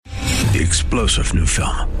The explosive new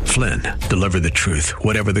film, Flynn, deliver the truth,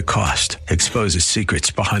 whatever the cost, exposes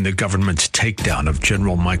secrets behind the government's takedown of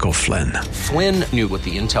General Michael Flynn. Flynn knew what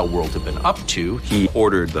the intel world had been up to. He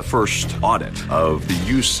ordered the first audit of the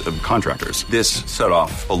use of contractors. This set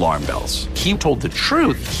off alarm bells. He told the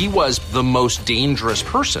truth. He was the most dangerous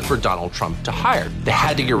person for Donald Trump to hire. They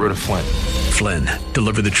had to get rid of Flynn. Flynn,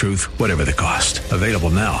 deliver the truth, whatever the cost. Available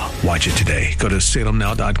now. Watch it today. Go to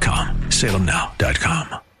salemnow.com.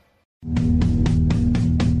 salemnow.com.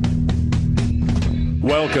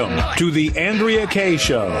 Welcome to the Andrea Kaye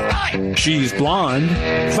Show. She's blonde,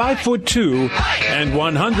 5'2", and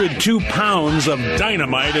 102 pounds of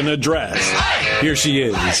dynamite in a dress. Here she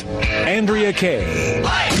is, Andrea Kaye.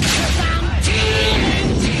 I'm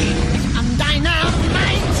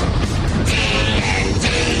dynamite,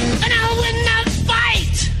 and I'll win the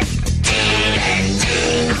fight.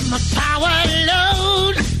 I'm a power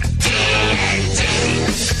load.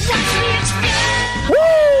 Watch me explode.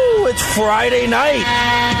 Woo! It's Friday night.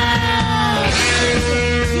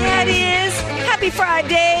 Yeah, it is. Happy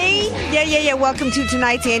Friday. Yeah. Welcome to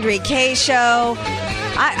tonight's Andrea Kaye Show.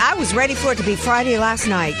 I was ready for it to be Friday last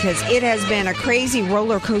night because it has been a crazy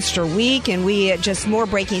roller coaster week, and we just more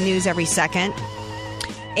breaking news every second.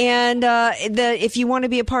 And if you want to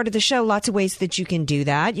be a part of the show, lots of ways that you can do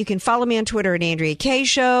that. You can follow me on Twitter at Andrea Kaye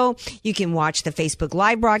Show. You can watch the Facebook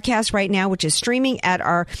Live broadcast right now, which is streaming at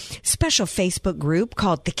our special Facebook group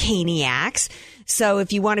called The Kaniacs. So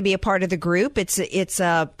if you want to be a part of the group, it's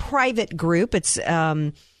a private group. It's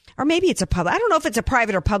or maybe it's a public. I don't know if it's a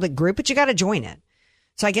private or public group, but you got to join it.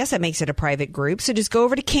 So I guess that makes it a private group. So just go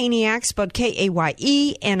over to Kaniacs, spelled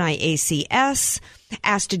Kayeniacs.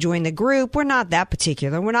 Ask to join the group. We're not that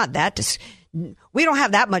particular. We're not that. We don't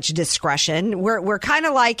have that much discretion. We're kind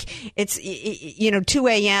of like it's 2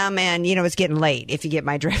 a.m. and it's getting late. If you get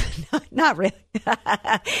my drift, not really,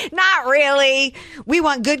 not really. We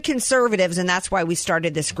want good conservatives, and that's why we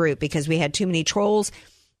started this group, because we had too many trolls,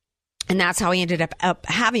 and that's how I ended up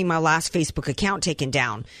having my last Facebook account taken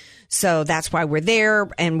down. So that's why we're there,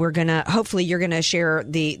 and hopefully you're gonna share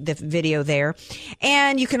the video there.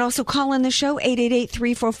 And you can also call in the show,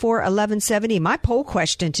 888-344-1170. My poll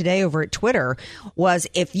question today over at Twitter was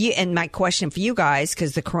and my question for you guys,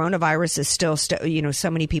 because the coronavirus is still, so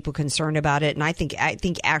many people concerned about it. And I think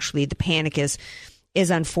actually the panic is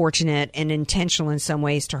unfortunate and intentional in some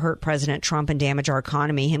ways to hurt President Trump and damage our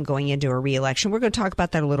economy, him going into a re-election. We're going to talk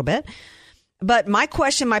about that a little bit. But my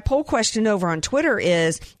poll question over on Twitter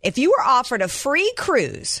is, if you were offered a free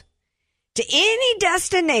cruise to any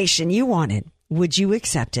destination you wanted, would you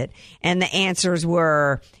accept it? And the answers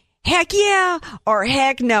were heck yeah or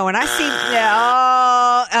heck no. And I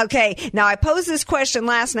see, okay. Now I posed this question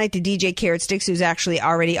last night to DJ Carrot Sticks, who's actually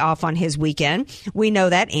already off on his weekend. We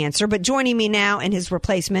know that answer, but joining me now in his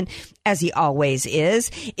replacement, as he always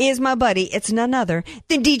is my buddy. It's none other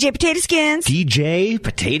than DJ Potato Skins. DJ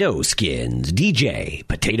Potato Skins. DJ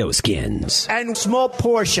Potato Skins. And small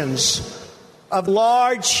portions of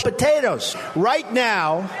large potatoes. Right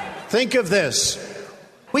now, think of this.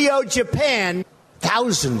 We owe Japan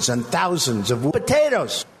thousands and thousands of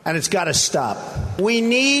potatoes, and it's got to stop. We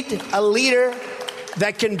need a leader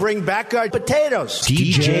that can bring back our potatoes.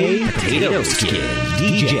 DJ Potato Skins.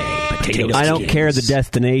 DJ Potato Skins. I don't care the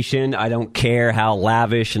destination. I don't care how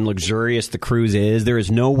lavish and luxurious the cruise is. There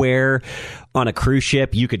is nowhere on a cruise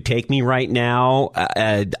ship you could take me right now.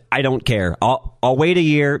 I don't care. I'll wait a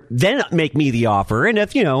year, then make me the offer. And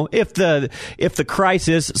if the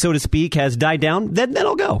crisis, so to speak, has died down, then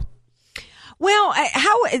I'll go. Well,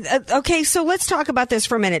 okay, so let's talk about this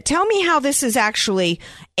for a minute. Tell me how this is actually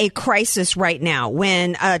a crisis right now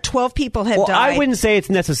when 12 people have died. I wouldn't say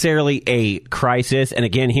it's necessarily a crisis. And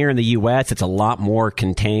again, here in the U.S., it's a lot more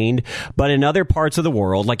contained. But in other parts of the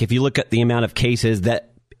world, like if you look at the amount of cases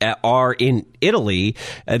that are in Italy,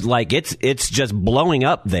 like it's just blowing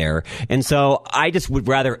up there. And so I just would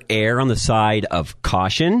rather err on the side of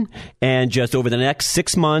caution and just over the next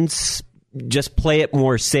 6 months, just play it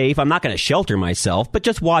more safe. I'm not going to shelter myself, but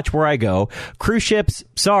just watch where I go. Cruise ships,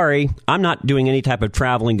 sorry, I'm not doing any type of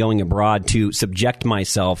traveling going abroad to subject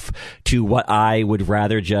myself to what I would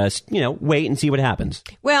rather just, wait and see what happens.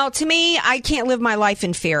 Well, to me, I can't live my life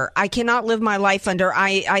in fear. I cannot live my life under,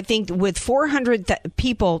 I think with 400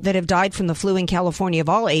 people that have died from the flu in California of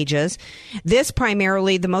all ages, this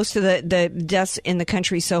primarily, the most of the deaths in the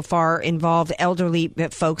country so far involved elderly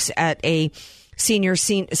folks at a senior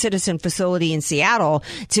citizen facility in Seattle.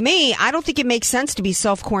 To me, I don't think it makes sense to be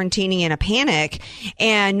self-quarantining in a panic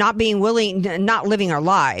and not living our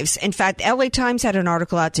lives. In fact, LA Times had an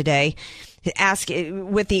article out today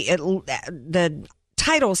with the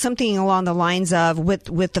title something along the lines of,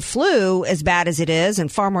 with the flu as bad as it is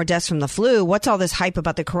and far more deaths from the flu, what's all this hype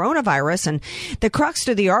about the coronavirus? And the crux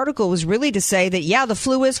of the article was really to say that, yeah, the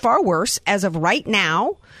flu is far worse as of right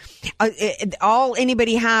now. All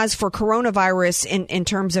anybody has for coronavirus in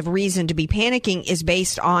terms of reason to be panicking is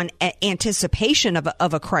based on anticipation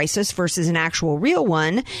of a crisis versus an actual real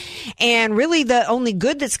one. And really the only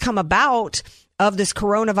good that's come about of this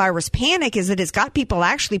coronavirus panic is that it's got people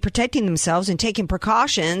actually protecting themselves and taking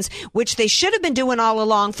precautions, which they should have been doing all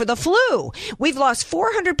along for the flu. We've lost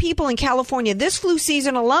 400 people in California this flu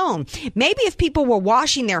season alone. Maybe if people were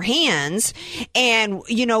washing their hands and,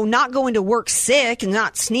 not going to work sick and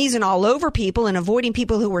not sneezing all over people and avoiding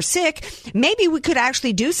people who were sick, maybe we could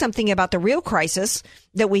actually do something about the real crisis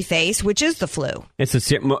that we face, which is the flu. It's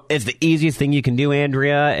the easiest thing you can do,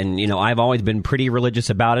 Andrea. And, I've always been pretty religious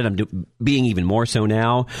about it. I'm being even more so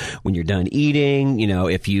now. When you're done eating,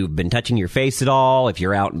 if you've been touching your face at all, if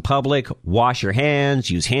you're out in public, wash your hands,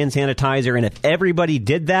 use hand sanitizer. And if everybody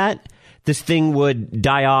did that, this thing would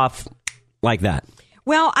die off like that.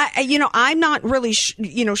 Well, I'm not really,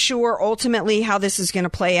 sure ultimately how this is going to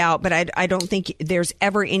play out, but I don't think there's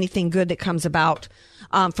ever anything good that comes about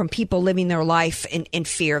from people living their life in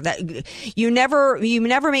fear. That you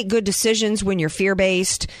never make good decisions when you're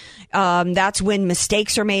fear-based. That's when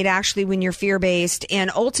mistakes are made, actually, when you're fear-based. And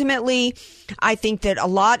ultimately, I think that a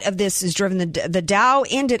lot of this is driven. The Dow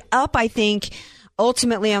ended up, I think,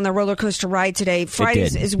 ultimately on the roller coaster ride today.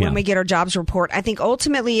 Fridays is when we get our jobs report. I think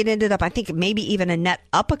ultimately it ended up, I think maybe even a net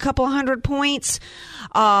up a couple 100 points.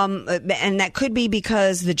 And that could be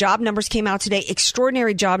because the job numbers came out today,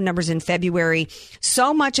 extraordinary job numbers in February.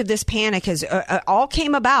 So much of this panic has all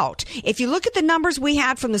came about. If you look at the numbers we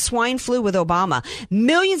had from the swine flu with Obama,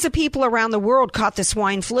 millions of people around the world caught the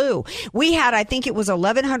swine flu. We had, I think it was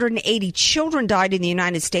 1,180 children died in the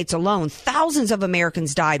United States alone. Thousands of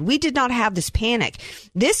Americans died. We did not have this panic.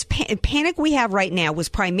 This panic we have right now was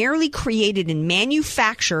primarily created and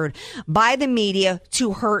manufactured by the media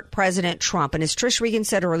to hurt President Trump. And as Trish Regan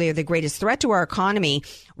said earlier, the greatest threat to our economy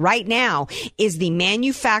right now is the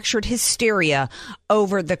manufactured hysteria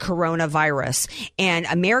over the coronavirus. And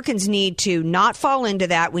Americans need to not fall into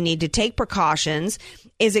that. We need to take precautions.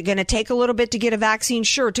 Is it going to take a little bit to get a vaccine?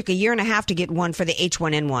 Sure. It took a year and a half to get one for the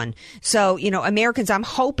H1N1. So, Americans, I'm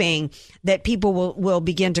hoping that people will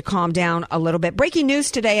begin to calm down a little bit. Breaking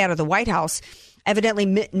news today out of the White House. Evidently,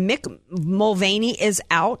 Mick Mulvaney is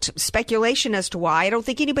out. Speculation as to why. I don't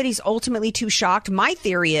think anybody's ultimately too shocked. My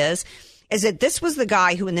theory is that this was the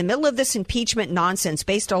guy who, in the middle of this impeachment nonsense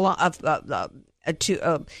based upon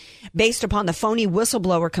the phony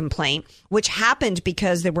whistleblower complaint, which happened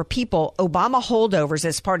because there were people, Obama holdovers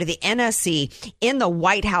as part of the NSC in the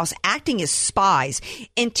White House acting as spies,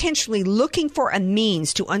 intentionally looking for a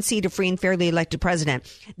means to unseat a free and fairly elected president.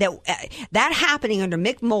 That happening under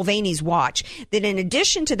Mick Mulvaney's watch, that in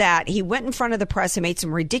addition to that, he went in front of the press and made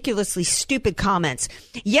some ridiculously stupid comments.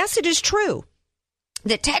 Yes, it is true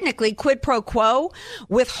that technically quid pro quo,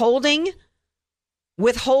 withholding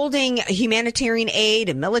humanitarian aid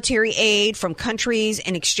and military aid from countries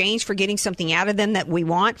in exchange for getting something out of them that we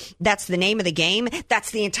want. That's the name of the game. That's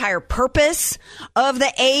the entire purpose of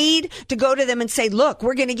the aid, to go to them and say, look,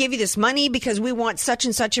 we're going to give you this money because we want such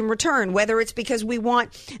and such in return, whether it's because we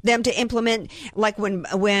want them to implement, like when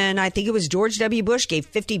I think it was George W. Bush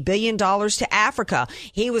gave $50 billion to Africa.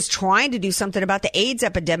 He was trying to do something about the AIDS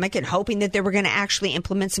epidemic and hoping that they were going to actually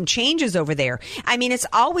implement some changes over there. I mean, it's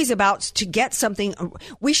always about to get something.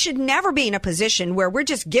 We should never be in a position where we're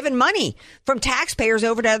just giving money from taxpayers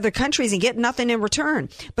over to other countries and get nothing in return.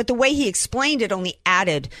 But the way he explained it only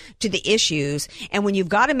added to the issues. And when you've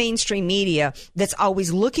got a mainstream media that's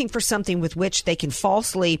always looking for something with which they can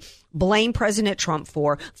falsely blame President Trump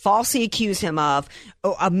for, falsely accuse him of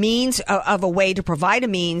a means of a way to provide a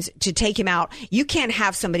means to take him out, you can't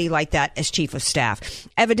have somebody like that as chief of staff.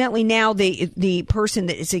 Evidently now the person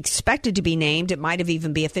that is expected to be named, it might have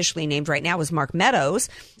even be officially named right now, is Mark Meadows.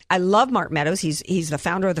 I love Mark Meadows. He's the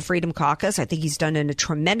founder of the Freedom Caucus. I think he's done a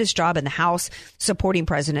tremendous job in the House supporting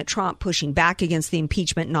President Trump, pushing back against the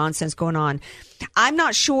impeachment nonsense going on. I'm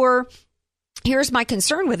not sure. Here's my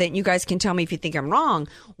concern with it, and you guys can tell me if you think I'm wrong.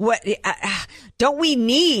 Don't we,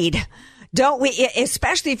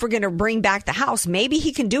 especially if we're going to bring back the House, maybe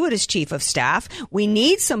he can do it as chief of staff. We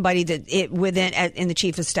need somebody in the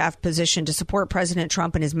chief of staff position to support President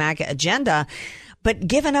Trump and his MAGA agenda. But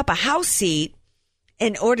giving up a House seat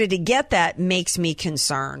in order to get that makes me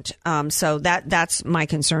concerned. So that's my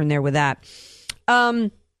concern there with that.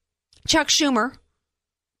 Chuck Schumer,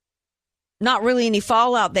 not really any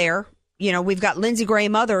fallout there. we've got Lindsey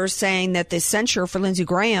Graham, others saying that the censure for Lindsey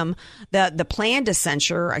Graham, the plan to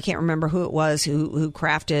censure, I can't remember who it was who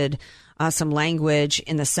crafted some language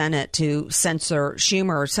in the Senate to censor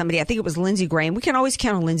Schumer or somebody. I think it was Lindsey Graham. We can always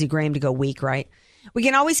count on Lindsey Graham to go weak, right? We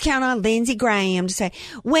can always count on Lindsey Graham to say,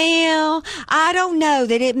 well, I don't know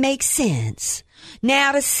that it makes sense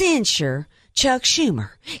now to censure Chuck Schumer.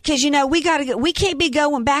 Because, we can't be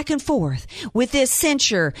going back and forth with this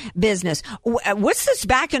censure business. What's this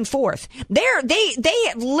back and forth? They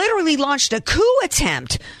literally launched a coup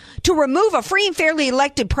attempt to remove a free and fairly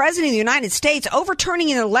elected president of the United States,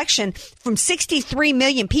 overturning an election from 63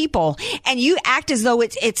 million people. And you act as though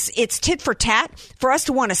it's tit for tat for us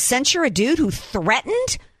to want to censure a dude who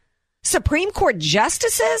threatened Supreme Court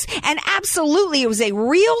justices. And absolutely, it was a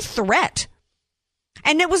real threat.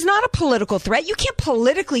 And it was not a political threat. You can't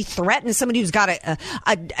politically threaten somebody who's got a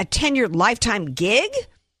tenured lifetime gig.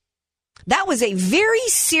 That was a very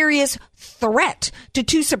serious threat to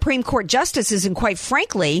 2 Supreme Court justices. And quite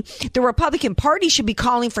frankly, the Republican Party should be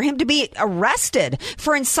calling for him to be arrested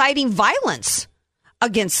for inciting violence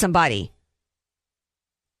against somebody.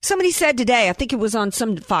 Somebody said today, I think it was on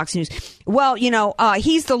some Fox News, well,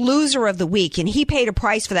 he's the loser of the week and he paid a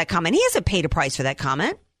price for that comment. He hasn't paid a price for that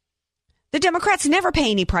comment. The Democrats never pay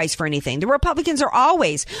any price for anything. The Republicans we're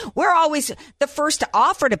always the first to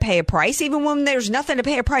offer to pay a price, even when there's nothing to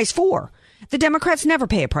pay a price for. The Democrats never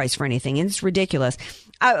pay a price for anything, and it's ridiculous.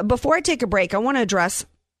 Before I take a break, I want to address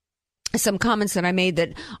some comments that I made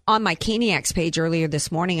that on my Caniacs page earlier this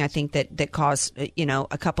morning. I think that caused,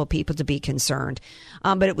 a couple of people to be concerned.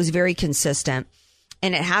 But it was very consistent.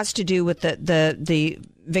 And it has to do with the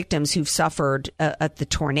victims who've suffered at the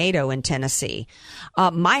tornado in Tennessee.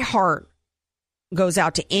 My heart goes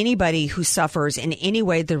out to anybody who suffers in any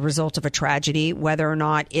way the result of a tragedy, whether or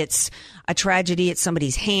not it's a tragedy at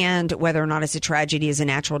somebody's hand, whether or not it's a tragedy as a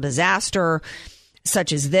natural disaster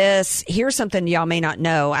such as this. Here's something y'all may not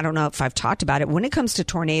know. I don't know if I've talked about it. When it comes to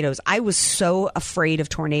tornadoes, I was so afraid of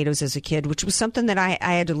tornadoes as a kid, which was something that I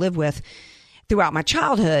had to live with throughout my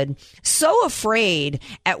childhood. So afraid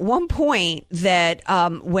at one point that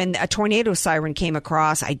when a tornado siren came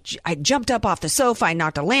across, I jumped up off the sofa. I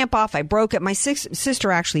knocked a lamp off. I broke it. My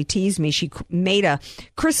sister actually teased me. She made a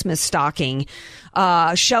Christmas stocking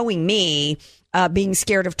showing me being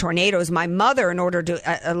scared of tornadoes. My mother, in order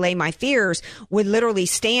to allay my fears, would literally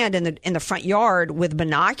stand in the front yard with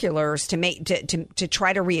binoculars to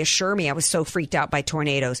try to reassure me. I was so freaked out by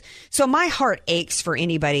tornadoes. So my heart aches for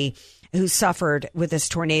anybody who suffered with this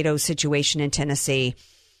tornado situation in Tennessee.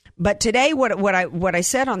 But today, what I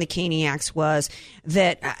said on the Caniacs was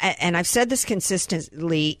that, and I've said this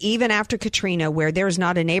consistently, even after Katrina, where there's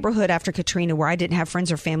not a neighborhood after Katrina where I didn't have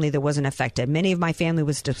friends or family that wasn't affected. Many of my family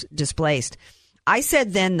was displaced. I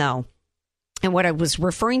said then, though, and what I was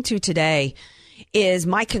referring to today is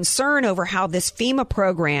my concern over how this FEMA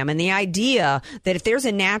program and the idea that if there's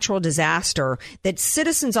a natural disaster, that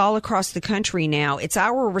citizens all across the country now, it's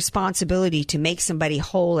our responsibility to make somebody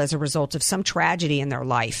whole as a result of some tragedy in their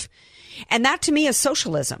life. And that to me is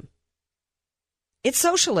socialism. It's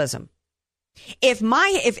socialism.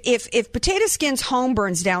 If Potato Skin's home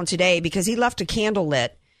burns down today because he left a candle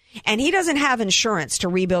lit and he doesn't have insurance to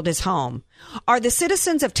rebuild his home, are the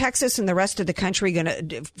citizens of Texas and the rest of the country going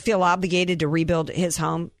to feel obligated to rebuild his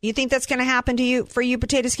home? You think that's going to happen to you, for you,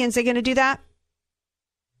 Potato Skins? They're going to do that?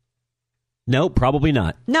 No, probably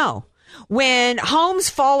not. No. When homes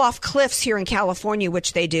fall off cliffs here in California,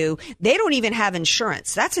 which they do, they don't even have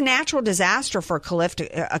insurance. That's a natural disaster for a cliff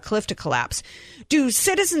to collapse. Do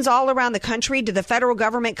citizens all around the country, do the federal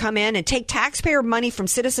government come in and take taxpayer money from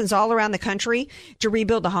citizens all around the country to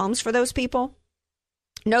rebuild the homes for those people?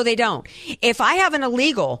 No, they don't. If I have an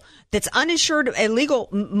illegal that's uninsured, illegal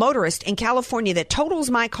motorist in California that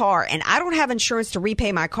totals my car and I don't have insurance to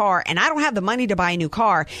repay my car and I don't have the money to buy a new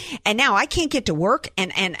car and now I can't get to work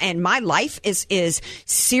and my life is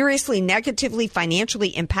seriously negatively financially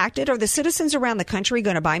impacted, are the citizens around the country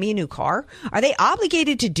going to buy me a new car? Are they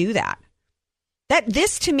obligated to do that?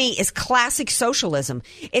 This to me is classic socialism.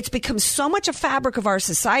 It's become so much a fabric of our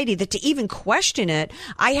society that to even question it,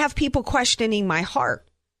 I have people questioning my heart.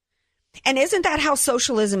 And isn't that how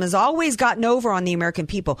socialism has always gotten over on the American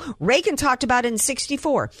people? Reagan talked about it in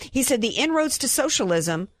 1964. He said the inroads to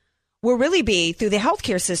socialism will really be through the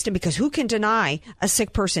healthcare system, because who can deny a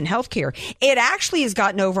sick person healthcare? It actually has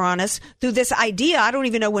gotten over on us through this idea. I don't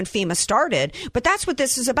even know when FEMA started, but that's what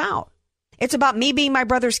this is about. It's about me being my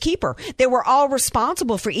brother's keeper. They were all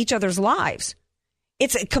responsible for each other's lives.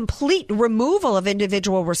 It's a complete removal of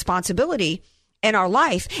individual responsibility in our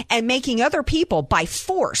life and making other people by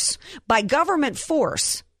force, by government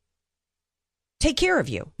force, take care of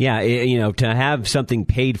you. Yeah, to have something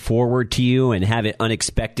paid forward to you and have it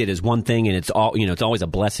unexpected is one thing, and it's always a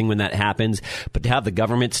blessing when that happens. But to have the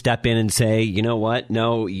government step in and say, you know what,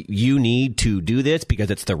 no, you need to do this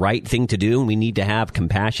because it's the right thing to do, and we need to have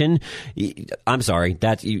compassion. I'm sorry,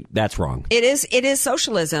 that's wrong. It is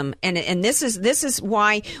socialism, and this is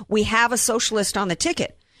why we have a socialist on the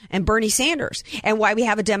ticket. And Bernie Sanders, and why we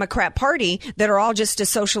have a Democrat Party that are all just as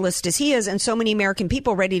socialist as he is, and so many American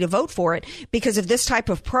people ready to vote for it because of this type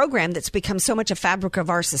of program that's become so much a fabric of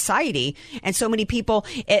our society, and so many people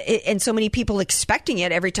expecting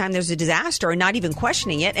it every time there's a disaster and not even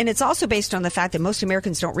questioning it. And it's also based on the fact that most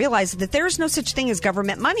Americans don't realize that there is no such thing as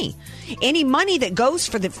government money. Any money that goes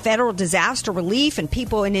for the federal disaster relief and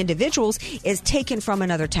people and individuals is taken from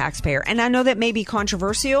another taxpayer. And I know that may be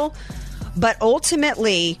controversial, but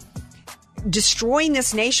ultimately, destroying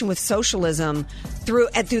this nation with socialism through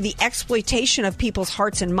the exploitation of people's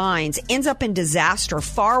hearts and minds ends up in disaster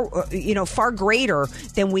far greater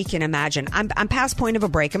than we can imagine. I'm past point of a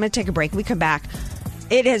break. I'm going to take a break. When we come back,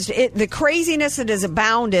 the craziness that has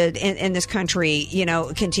abounded in this country,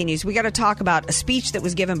 continues. We got to talk about a speech that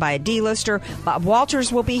was given by a D-lister. Bob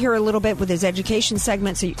Walters will be here a little bit with his education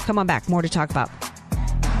segment. So come on back. More to talk about.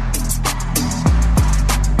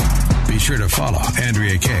 Be sure to follow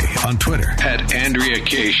Andrea Kaye on Twitter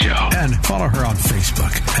 @AndreaKayeShow, and follow her on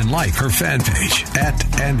Facebook and like her fan page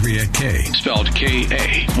 @AndreaKaye, spelled Kaye.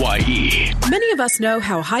 Many of us know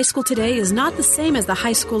how high school today is not the same as the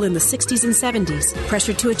high school in the 60s and 70s.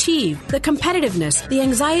 Pressure to achieve, the competitiveness, the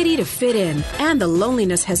anxiety to fit in, and the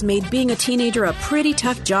loneliness has made being a teenager a pretty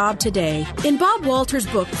tough job today. In Bob Walters'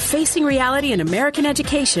 book, Facing Reality in American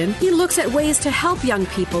Education, he looks at ways to help young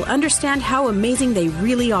people understand how amazing they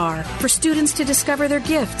really are. For students to discover their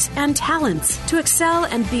gifts and talents, to excel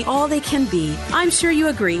and be all they can be. I'm sure you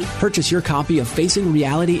agree. Purchase your copy of Facing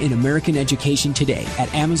Reality in American Education today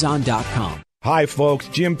at Amazon.com. Hi, folks.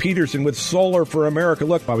 Jim Peterson with Solar for America.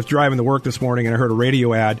 Look, I was driving to work this morning and I heard a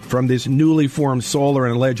radio ad from this newly formed solar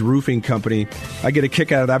and ledge roofing company. I get a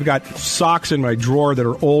kick out of it. I've got socks in my drawer that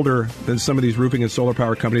are older than some of these roofing and solar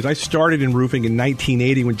power companies. I started in roofing in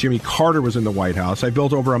 1980 when Jimmy Carter was in the White House. I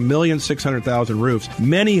built over 1,600,000 roofs,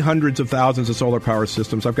 many hundreds of thousands of solar power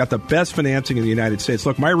systems. I've got the best financing in the United States.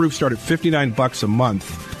 Look, my roof started $59 a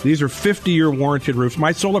month. These are 50-year warranted roofs.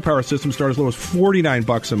 My solar power system started as low as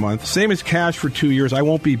 $49 a month. Same as cash for 2 years. I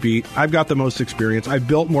won't be beat. I've got the most experience. I've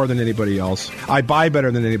built more than anybody else. I buy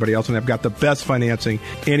better than anybody else, and I've got the best financing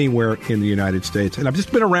anywhere in the United States. And I've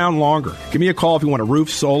just been around longer. Give me a call if you want a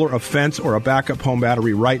roof, solar, a fence, or a backup home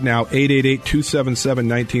battery right now.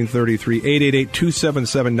 888-277-1933.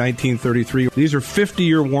 888-277-1933. These are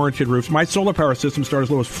 50-year warranted roofs. My solar power system starts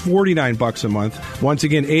as low as $49 a month. Once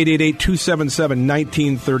again,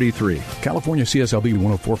 888-277-1933. California CSLB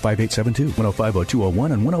 1045872,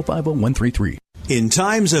 1050201, and 1050133. In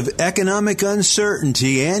times of economic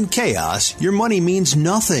uncertainty and chaos, your money means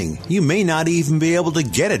nothing. You may not even be able to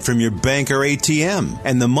get it from your bank or ATM.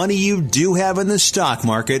 And the money you do have in the stock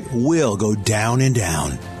market will go down and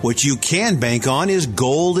down. What you can bank on is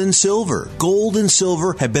gold and silver. Gold and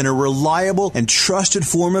silver have been a reliable and trusted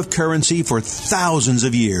form of currency for thousands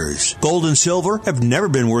of years. Gold and silver have never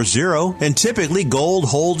been worth zero, and typically gold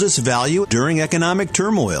holds its value during economic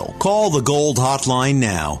turmoil. Call the Gold Hotline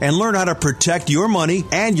now and learn how to protect your money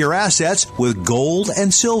and your assets with gold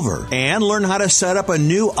and silver. And learn how to set up a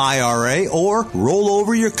new IRA or roll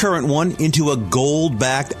over your current one into a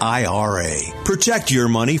gold-backed IRA. Protect your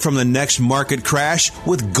money from the next market crash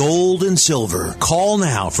with gold and silver. Call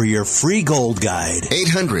now for your free gold guide.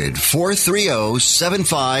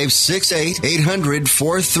 800-430-7568.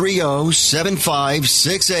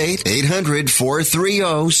 800-430-7568.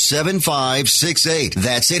 800-430-7568.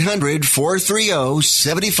 That's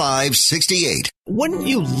 800-430-7568. Wouldn't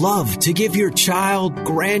you love to give your child,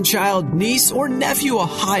 grandchild, niece, or nephew a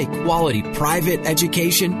high-quality private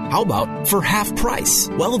education? How about for half price?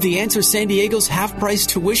 Well, The Answer San Diego's half-price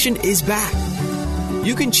tuition is back.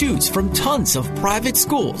 You can choose from tons of private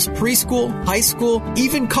schools, preschool, high school,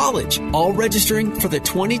 even college, all registering for the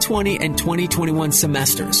 2020 and 2021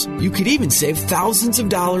 semesters. You could even save thousands of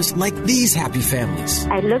dollars like these happy families.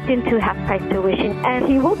 I looked into half-price tuition, and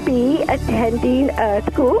he will be attending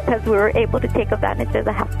school because we were able to take advantage of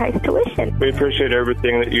the half-price tuition. We appreciate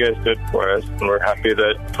everything that you guys did for us, and we're happy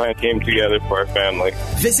that plan came together for our family.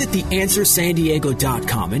 Visit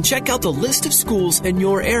theanswersandiego.com and check out the list of schools in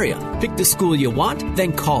your area. Pick the school you want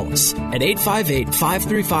then call us at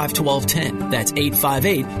 858-535-1210. That's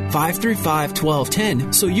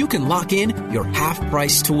 858-535-1210 so you can lock in your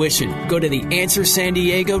half-price tuition. Go to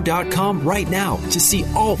theanswersandiego.com right now to see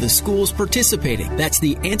all the schools participating. That's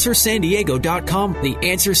theanswersandiego.com,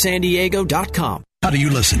 theanswersandiego.com. How do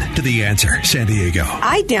you listen to The Answer San Diego?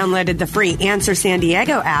 I downloaded the free Answer San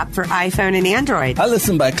Diego app for iPhone and Android. I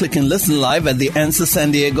listen by clicking Listen Live at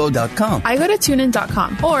theanswersandiego.com. I go to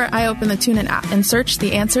tunein.com or I open the TuneIn app and search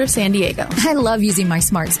The Answer San Diego. I love using my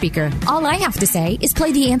smart speaker. All I have to say is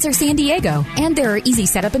play The Answer San Diego. And there are easy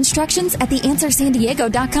setup instructions at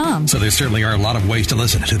theanswersandiego.com. So there certainly are a lot of ways to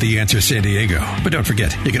listen to The Answer San Diego. But don't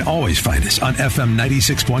forget, you can always find us on FM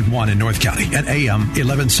 96.1 in North County and AM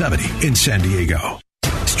 1170 in San Diego.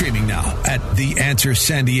 Streaming now at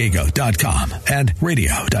theanswersandiego.com and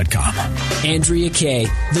radio.com. Andrea Kaye,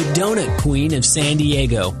 the donut queen of San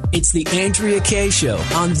Diego. It's the Andrea Kaye Show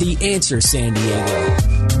on The Answer San Diego.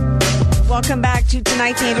 Welcome back to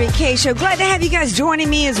tonight's Andrea Kaye Show. Glad to have you guys joining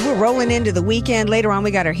me as we're rolling into the weekend. Later on, we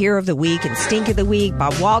got our Hero of the Week and Stink of the Week.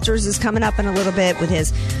 Bob Walters is coming up in a little bit with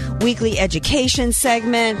his weekly education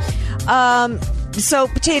segment. So,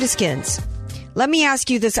 potato skins. Let me ask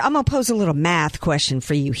you this. I'm going to pose a little math question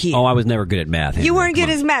for you here. Oh, I was never good at math. You weren't good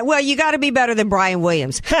at math. Well, you got to be better than Brian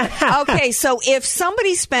Williams. Okay, so if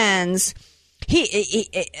somebody spends...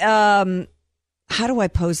 how do I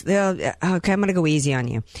pose? Okay, I'm going to go easy on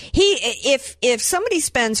you. If somebody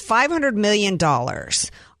spends $500 million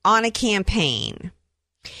on a campaign,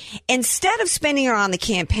 instead of spending it on the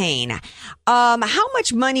campaign, how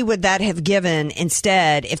much money would that have given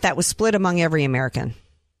instead if that was split among every American?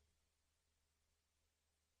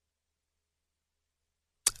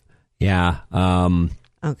 Yeah.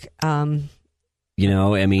 Okay.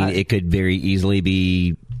 It could very easily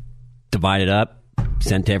be divided up,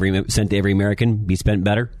 sent to every American, be spent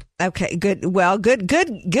better. Okay, good. Well, good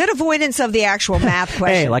avoidance of the actual math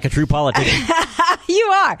question. Hey, like a true politician.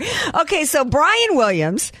 You are. Okay, so Brian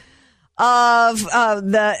Williams how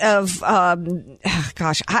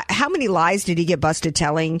many lies did he get busted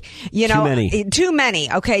telling? Too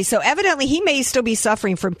many. Okay, so evidently he may still be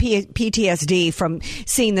suffering from PTSD from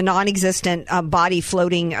seeing the non-existent body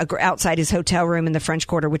floating outside his hotel room in the French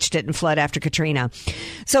Quarter, which didn't flood after Katrina.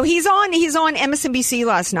 So he's on MSNBC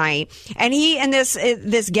last night, and he and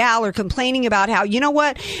this gal are complaining about how, you know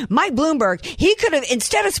what, Mike Bloomberg, he could have,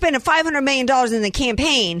 instead of spending $500 million in the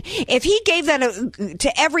campaign, if he gave that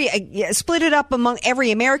to split it up among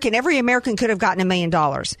every American could have gotten $1 million.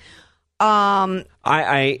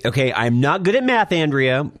 I'm not good at math,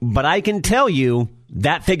 Andrea, but I can tell you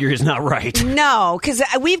that figure is not right. No, because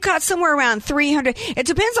we've got somewhere around 300. It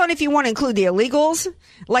depends on if you want to include the illegals,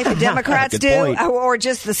 like the Democrats do, or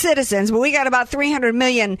just the citizens. But we got about 300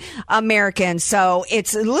 million Americans, so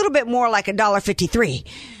it's a little bit more like $1.53.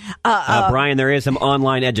 Brian, there is some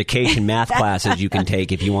online education math classes you can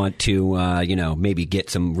take if you want to, maybe get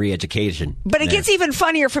some re-education. But it gets even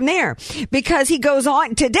funnier from there, because he goes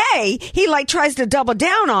on today. He tries to double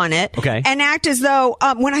down on it, and act as though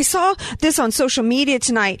when I saw this on social media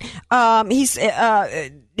tonight, he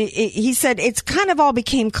said it's kind of all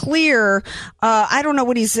became clear. I don't know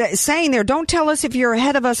what he's saying there. Don't tell us if you're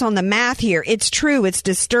ahead of us on the math here. It's true. It's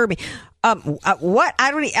disturbing. What?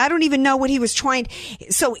 I don't even know what he was trying.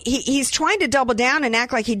 So he's trying to double down and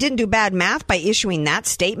act like he didn't do bad math by issuing that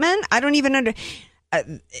statement. I don't even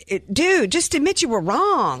dude, just admit you were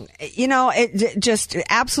wrong. Just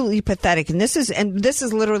absolutely pathetic. And this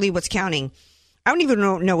is literally what's counting. I don't even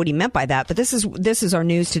know what he meant by that, but this is our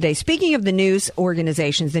news today. Speaking of the news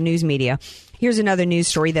organizations, the news media, here's another news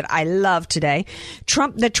story that I love today.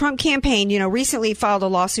 The Trump campaign, recently filed a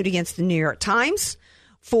lawsuit against the New York Times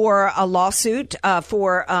for a lawsuit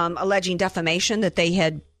for alleging defamation, that they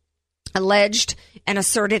had alleged and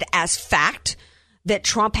asserted as fact that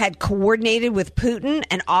Trump had coordinated with Putin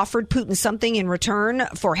and offered Putin something in return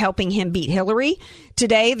for helping him beat Hillary.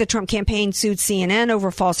 Today, the Trump campaign sued CNN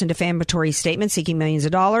over false and defamatory statements, seeking millions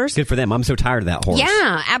of dollars. Good for them. I'm so tired of that horse.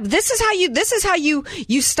 Yeah, this is how you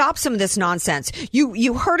stop some of this nonsense.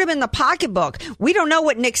 You heard him in the pocketbook. We don't know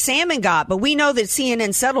what Nick Salmon got, but we know that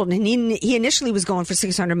CNN settled, and he initially was going for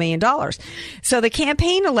 $600 million. So the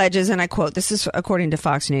campaign alleges, and I quote, this is according to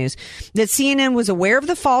Fox News, that CNN was aware of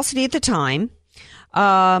the falsity at the time.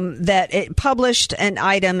 That it published an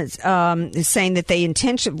item saying that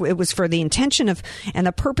it was for the intention of and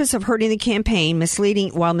the purpose of hurting the campaign,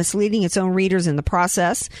 misleading its own readers in the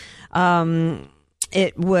process.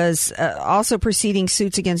 It was also proceeding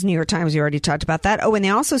suits against New York Times. We already talked about that. Oh, and they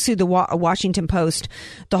also sued the Washington Post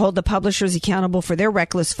to hold the publishers accountable for their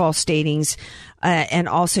reckless false statings and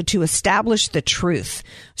also to establish the truth.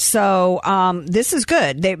 So this is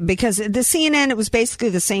good because the CNN, it was basically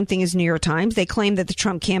the same thing as New York Times. They claimed that the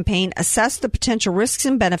Trump campaign assessed the potential risks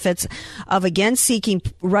and benefits of again seeking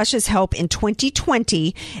Russia's help in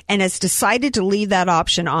 2020 and has decided to leave that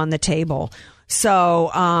option on the table. So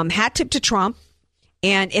hat tip to Trump.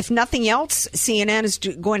 And if nothing else, CNN is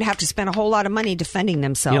going to have to spend a whole lot of money defending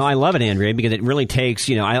themselves. I love it, Andrea, because it really takes,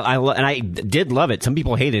 and I did love it. Some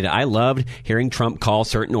people hated it. I loved hearing Trump call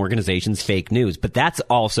certain organizations fake news. But that's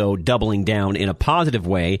also doubling down in a positive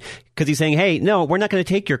way because he's saying, hey, no, we're not going to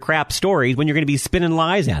take your crap stories when you're going to be spinning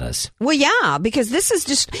lies at us. Well, yeah, because this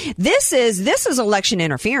is election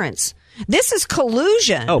interference. This is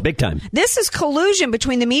collusion. Oh, big time. This is collusion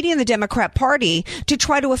between the media and the Democrat Party to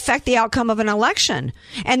try to affect the outcome of an election.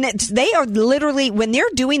 And they are literally, when they're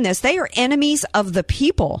doing this, they are enemies of the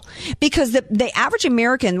people. Because the average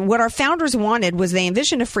American, what our founders wanted was they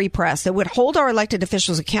envisioned a free press that would hold our elected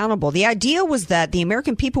officials accountable. The idea was that the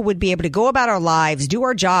American people would be able to go about our lives, do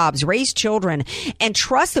our jobs, raise children, and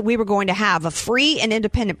trust that we were going to have a free and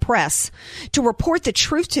independent press to report the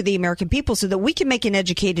truth to the American people so that we can make an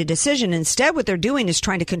educated decision. Instead, what they're doing is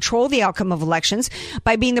trying to control the outcome of elections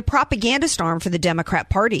by being the propagandist arm for the Democrat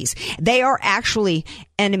parties. They are actually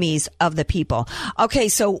enemies of the people. Okay,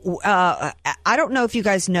 so I don't know if you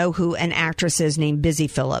guys know who an actress is named Busy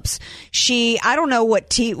Phillips. I don't know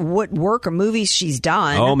what work or movies she's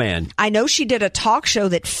done. Oh, man. I know she did a talk show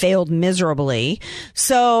that failed miserably.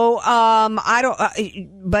 So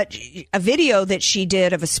but a video that she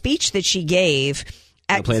did of a speech that she gave.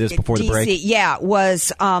 I'll play this before the break. Yeah,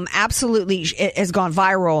 was absolutely, it has gone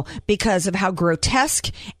viral because of how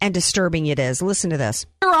grotesque and disturbing it is. Listen to this.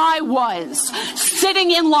 Here I was,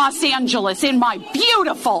 sitting in Los Angeles in my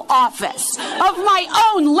beautiful office of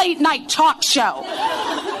my own late-night talk show.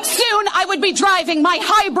 Soon I would be driving my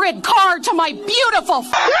hybrid car to my beautiful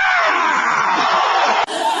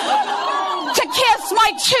to kiss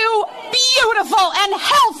my two beautiful and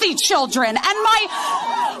healthy children and my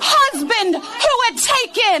husband who had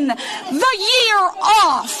taken the year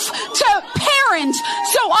off to parent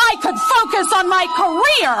so I could focus on my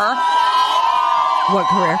career. What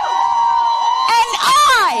career? And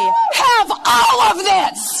I have all of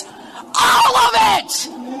this. All of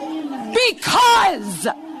it.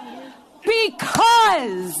 Because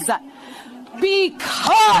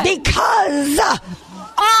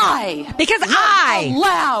I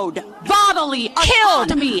allowed bodily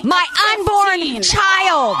killed my unborn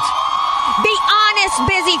child. Be honest,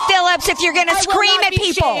 Busy Phillips, if you're going to scream at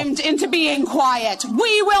people. I will not be shamed into being quiet.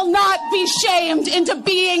 We will not be shamed into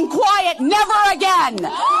being quiet. Never again.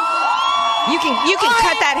 You can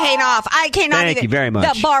cut that hate off. I cannot. Thank you very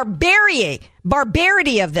much. The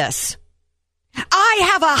barbarity of this. I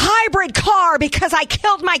have a hybrid car because I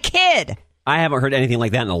killed my kid. I haven't heard anything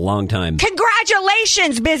like that in a long time.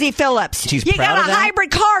 Congratulations, Busy Phillips. She's you proud got of a that? hybrid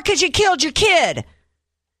car because you killed your kid.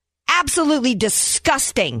 Absolutely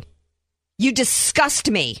disgusting. You disgust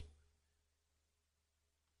me.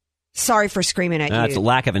 Sorry for screaming at you. It's a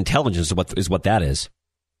lack of intelligence is what that is.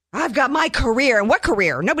 I've got my career. And what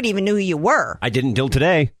career? Nobody even knew who you were. I didn't until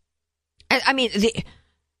today. I mean,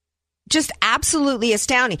 just absolutely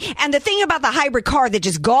astounding. And the thing about the hybrid car that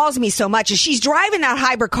just galls me so much is she's driving that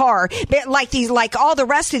hybrid car like all the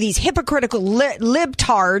rest of these hypocritical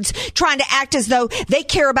libtards trying to act as though they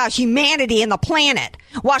care about humanity and the planet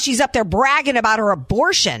while she's up there bragging about her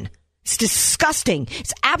abortion. It's disgusting.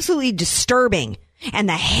 It's absolutely disturbing. And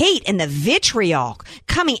the hate and the vitriol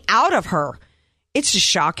coming out of her, it's just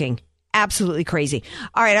shocking. Absolutely crazy.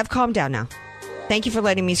 All right, I've calmed down now. Thank you for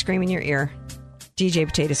letting me scream in your ear. DJ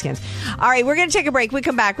Potato Skins. All right, we're going to take a break. We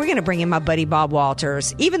come back. We're going to bring in my buddy Bob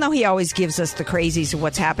Walters. Even though he always gives us the crazies of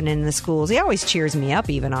what's happening in the schools, he always cheers me up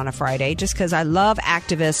even on a Friday just because I love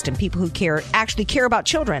activists and people who actually care about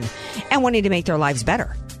children and wanting to make their lives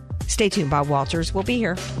better. Stay tuned, Bob Walters. We'll be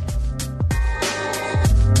here.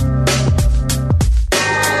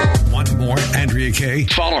 Want more Andrea Kaye?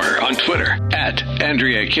 Follow her on Twitter at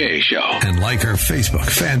Andrea Kaye Show. And like her Facebook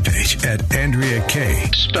fan page at Andrea Kaye,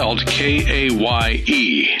 spelled Kaye.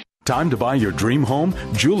 Time to buy your dream home?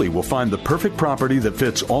 Julie will find the perfect property that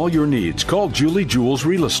fits all your needs. Call Julie Jules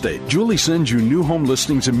Real Estate. Julie sends you new home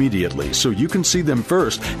listings immediately so you can see them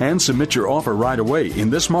first and submit your offer right away.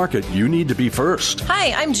 In this market, you need to be first.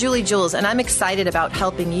 Hi, I'm Julie Jules, and I'm excited about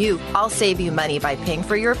helping you. I'll save you money by paying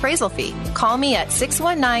for your appraisal fee. Call me at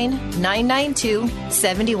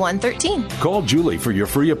 619-992-7113. Call Julie for your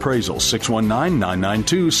free appraisal,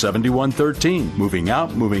 619-992-7113. Moving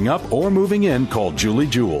out, moving up, or moving in, call Julie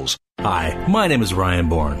Jules. Hi, my name is Ryan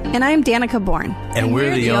Bourne. And I'm Danica Bourne. And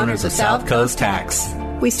we're the owners of South Coast Tax.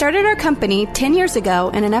 We started our company 10 years ago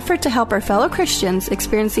in an effort to help our fellow Christians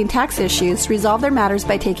experiencing tax issues resolve their matters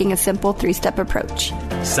by taking a simple 3-step approach.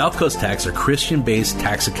 South Coast Tax are Christian-based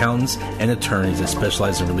tax accountants and attorneys that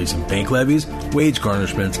specialize in releasing bank levies, wage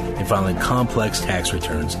garnishments, and filing complex tax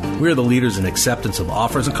returns. We are the leaders in acceptance of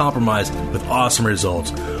offers and compromise with awesome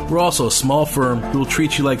results. We're also a small firm who will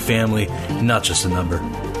treat you like family, not just a number.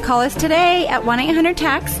 Call us today at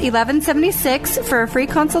 1-800-TAX-1176 for a free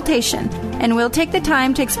consultation, and we'll take the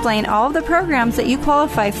time to explain all of the programs that you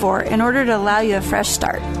qualify for in order to allow you a fresh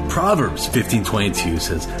start. Proverbs 15:22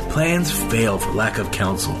 says, plans fail for lack of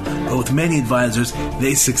counsel, but with many advisors,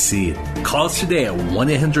 they succeed. Call us today at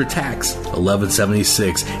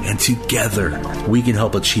 1-800-TAX-1176, and together we can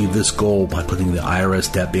help achieve this goal by putting the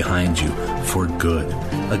IRS debt behind you for good.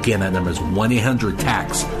 Again, that number is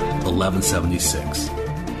 1-800-TAX-1176.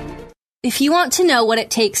 If you want to know what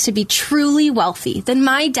it takes to be truly wealthy, then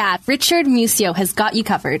my dad, Richard Musio, has got you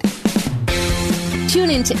covered.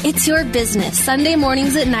 Tune in to It's Your Business, Sunday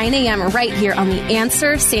mornings at 9 a.m. right here on The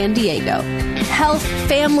Answer San Diego. Health,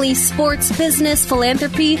 family, sports, business,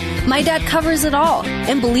 philanthropy, my dad covers it all.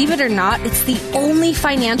 And believe it or not, it's the only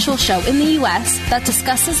financial show in the U.S. that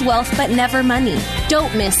discusses wealth but never money.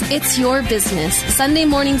 Don't miss It's Your Business, Sunday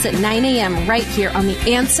mornings at 9 a.m. right here on The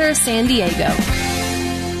Answer San Diego.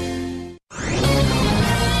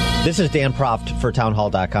 This is Dan Proft for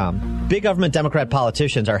townhall.com. Big government Democrat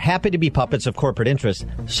politicians are happy to be puppets of corporate interests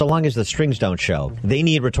so long as the strings don't show. They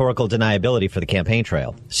need rhetorical deniability for the campaign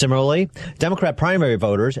trail. Similarly, Democrat primary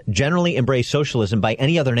voters generally embrace socialism by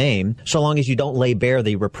any other name so long as you don't lay bare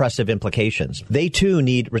the repressive implications. They too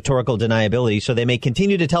need rhetorical deniability so they may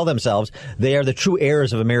continue to tell themselves they are the true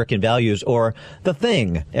heirs of American values, or the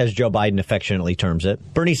thing, as Joe Biden affectionately terms it.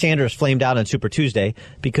 Bernie Sanders flamed out on Super Tuesday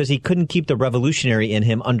because he couldn't keep the revolutionary in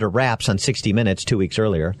him under wraps on 60 Minutes 2 weeks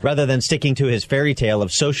earlier. Rather than sticking to his fairy tale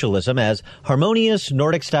of socialism as harmonious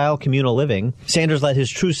Nordic-style communal living, Sanders let his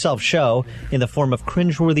true self show in the form of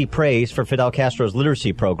cringeworthy praise for Fidel Castro's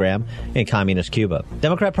literacy program in communist Cuba.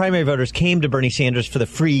 Democrat primary voters came to Bernie Sanders for the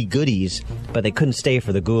free goodies, but they couldn't stay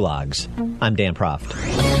for the gulags. I'm Dan Proft.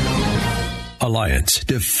 Alliance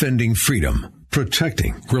Defending Freedom,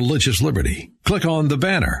 Protecting Religious Liberty. Click on the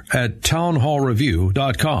banner at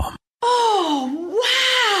townhallreview.com. Oh,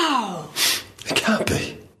 wow! It can't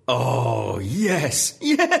be. Oh, yes,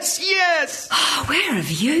 yes, yes! Oh, where have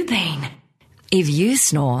you been? If you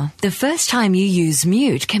snore, the first time you use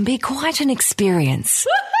Mute can be quite an experience.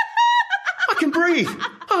 I can breathe!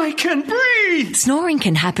 I can breathe! Snoring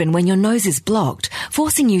can happen when your nose is blocked,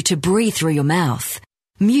 forcing you to breathe through your mouth.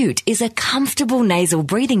 Mute is a comfortable nasal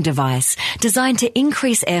breathing device designed to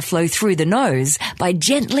increase airflow through the nose by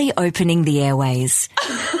gently opening the airways.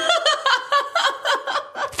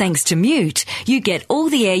 Thanks to Mute, you get all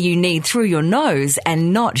the air you need through your nose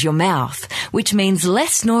and not your mouth, which means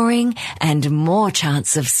less snoring and more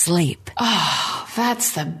chance of sleep. Oh,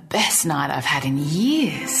 that's the best night I've had in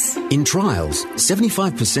years. In trials,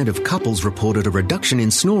 75% of couples reported a reduction in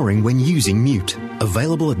snoring when using Mute.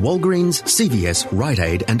 Available at Walgreens, CVS, Rite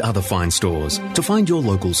Aid and other fine stores. To find your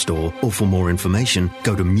local store or for more information,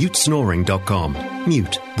 go to mutesnoring.com.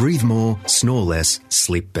 Mute. Breathe more, snore less,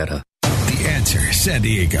 sleep better. The Answer San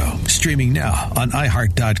Diego, streaming now on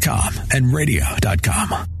iHeart.com and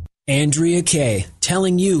radio.com. Andrea Kaye,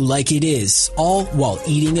 telling you like it is, all while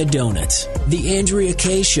eating a donut. The Andrea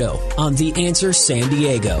Kaye Show on The Answer San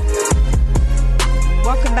Diego.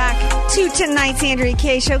 Welcome back to tonight's Andrea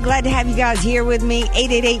Kaye Show. Glad to have you guys here with me.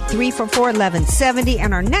 888-344-1170.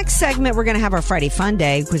 And our next segment, we're going to have our Friday Fun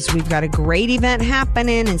Day because we've got a great event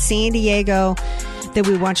happening in San Diego that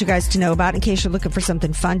we want you guys to know about in case you're looking for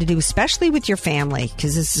something fun to do, especially with your family,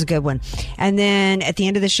 because this is a good one. And then at the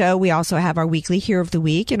end of the show, we also have our weekly Hero of the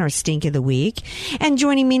Week and our Stink of the Week. And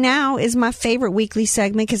joining me now is my favorite weekly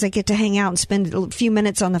segment because I get to hang out and spend a few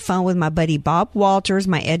minutes on the phone with my buddy Bob Walters,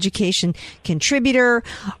 my education contributor,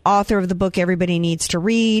 author of the book Everybody Needs to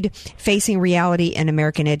Read, Facing Reality in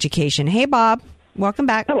American Education. Hey, Bob. Welcome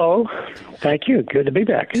back. Hello. Thank you. Good to be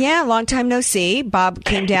back. Yeah, long time no see. Bob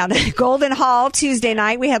came down to Golden Hall Tuesday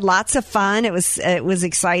night. We had lots of fun. It was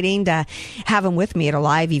exciting to have him with me at a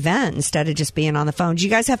live event instead of just being on the phone. Did you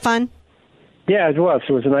guys have fun? Yeah, it was.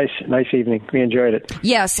 It was a nice evening. We enjoyed it.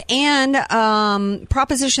 Yes, and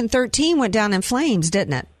Proposition 13 went down in flames,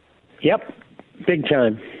 didn't it? Yep, big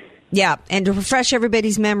time. Yeah, and to refresh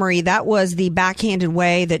everybody's memory, that was the backhanded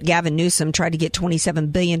way that Gavin Newsom tried to get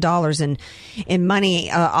 $27 billion in money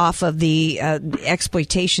off of the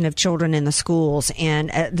exploitation of children in the schools, and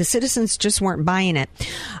the citizens just weren't buying it.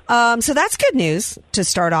 So that's good news to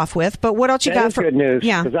start off with. But what else you got? Good news.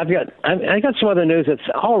 Yeah, because I got some other news that's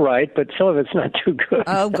all right, but some of it's not too good.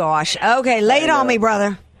 Oh gosh. Okay, lay it on me,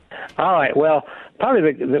 brother. All right. Well,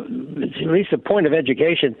 probably at least the point of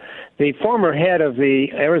education. The former head of the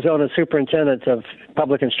Arizona Superintendent of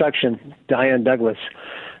Public Instruction, Diane Douglas,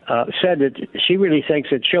 said that she really thinks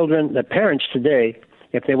that parents today,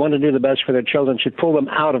 if they want to do the best for their children, should pull them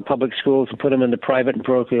out of public schools and put them into private and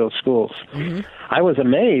parochial schools. Mm-hmm. I was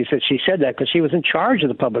amazed that she said that because she was in charge of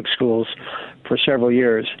the public schools for several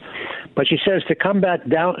years. But she says to combat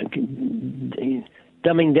dumbing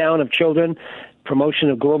down of children, promotion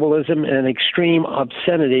of globalism, and extreme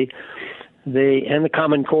obscenity, and the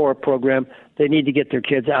Common Core program, they need to get their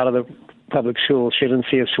kids out of the public schools. She didn't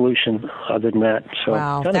see a solution other than that. So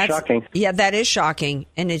wow, kind of shocking. Yeah, that is shocking,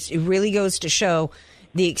 and it really goes to show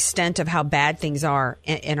the extent of how bad things are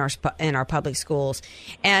in our public schools.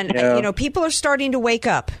 And people are starting to wake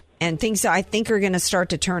up, and things I think are going to start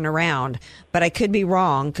to turn around. But I could be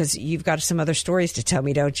wrong because you've got some other stories to tell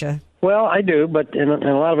me, don't you? Well, I do, and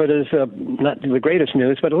a lot of it is not the greatest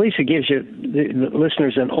news, but at least it gives you, the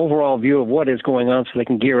listeners, an overall view of what is going on so they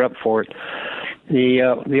can gear up for it.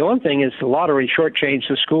 The one thing is the lottery shortchanged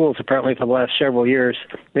the schools apparently for the last several years.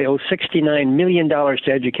 They owe $69 million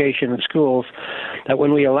to education in schools. That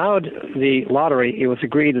when we allowed the lottery, it was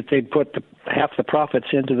agreed that they'd put half the profits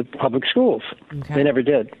into the public schools. Okay. They never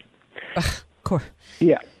did. Of course.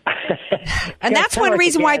 Yeah. And that's one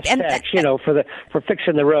reason why, tax, for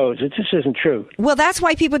fixing the roads, it just isn't true. Well, that's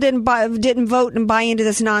why people didn't vote and buy into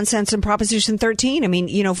this nonsense in Proposition 13. I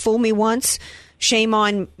mean, fool me once, shame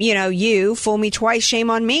on you. Fool me twice, shame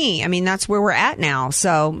on me. I mean, that's where we're at now.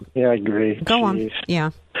 So yeah, I agree. Go on.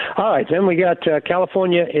 Yeah. All right, then we got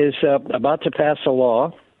California is about to pass a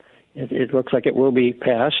law. It looks like it will be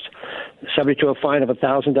passed, subject to a fine of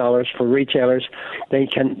 $1,000 for retailers. They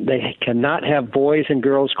cannot have boys and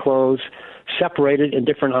girls' clothes separated in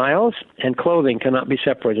different aisles, and clothing cannot be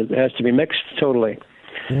separated. It has to be mixed totally.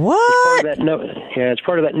 What? It's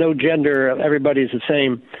part of that no gender, everybody's the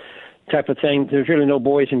same type of thing. There's really no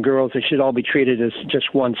boys and girls. They should all be treated as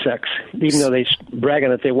just one sex, even though they bragging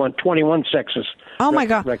that they want 21 sexes. Oh my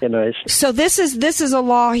God! Recognized. So this is a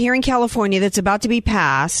law here in California that's about to be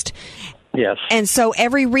passed. Yes. And so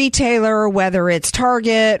every retailer, whether it's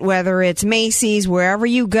Target, whether it's Macy's, wherever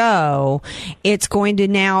you go, they're going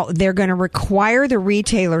to require the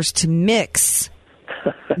retailers to mix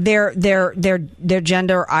their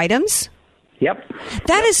gender items. Yep.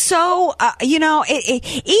 That is so, even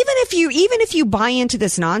if you buy into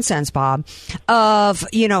this nonsense, Bob, of,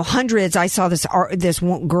 hundreds, I saw this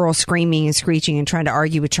one girl screaming and screeching and trying to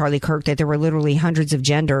argue with Charlie Kirk that there were literally hundreds of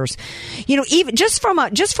genders. Even just from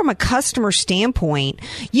a customer standpoint,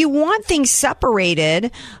 you want things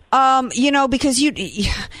separated, because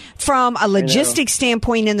from a logistics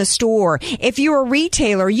standpoint in the store, if you're a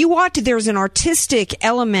retailer, there's an artistic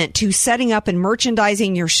element to setting up and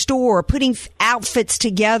merchandising your store, putting outfits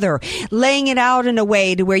together, laying it out in a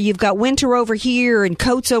way to where you've got winter over here and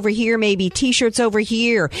coats over here, maybe t-shirts over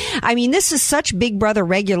here. I mean, this is such big brother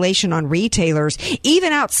regulation on retailers,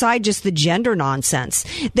 even outside just the gender nonsense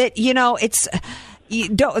that,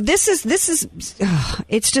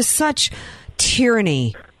 it's just such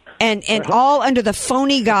tyranny. And all under the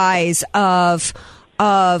phony guise of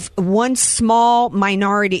one small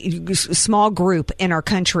group in our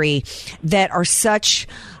country that are such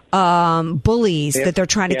bullies that they're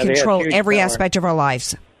trying to control every aspect of our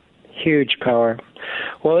lives. Huge power.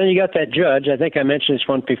 Well, then you got that judge. I think I mentioned this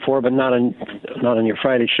one before, but not on your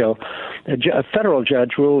Friday show. A federal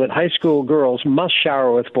judge ruled that high school girls must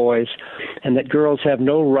shower with boys, and that girls have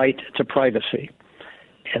no right to privacy.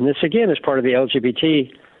 And this again is part of the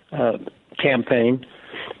LGBT campaign,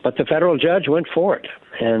 but the federal judge went for it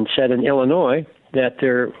and said in Illinois that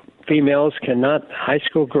high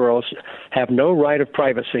school girls have no right of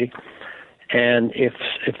privacy, And if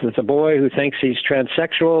there's a boy who thinks he's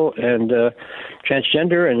transsexual and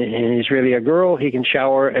transgender and he's really a girl, he can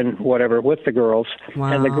shower and whatever with the girls.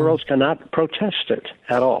 Wow. And the girls cannot protest it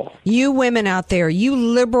at all. You women out there, you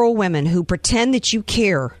liberal women who pretend that you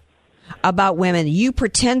care about women, you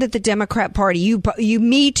pretend that the Democrat Party, you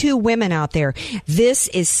Me Too women out there, this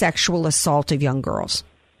is sexual assault of young girls.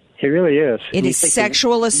 It really is. It is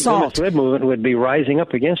sexual assault. The women's lib movement would be rising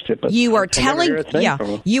up against it. But you are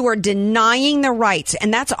you are denying the rights,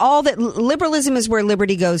 and that's all that liberalism is, where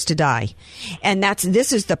liberty goes to die. And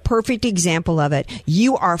this is the perfect example of it.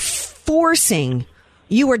 You are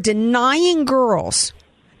denying girls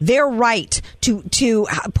their right to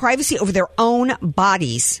privacy over their own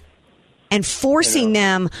bodies and forcing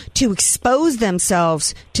them to expose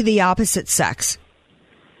themselves to the opposite sex.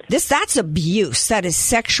 That's abuse. That is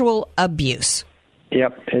sexual abuse.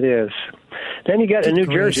 Yep, it is. Then you got in New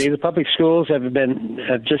Jersey, the public schools have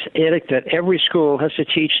just edict that every school has to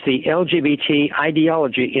teach the LGBT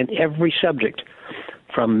ideology in every subject,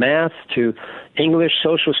 from math to English,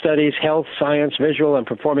 social studies, health, science, visual and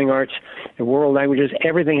performing arts, and world languages.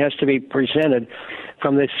 Everything has to be presented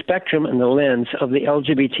from the spectrum and the lens of the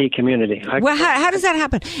LGBT community. Well, how does that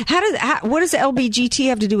happen? What does the LGBT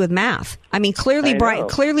have to do with math? I mean, clearly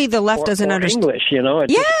the left doesn't understand English. You know,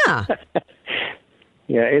 it's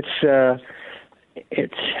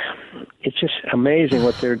just amazing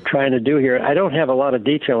what they're trying to do here. I don't have a lot of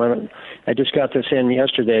detail on it. I just got this in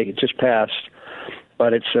yesterday. It just passed,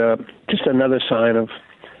 but it's just another sign of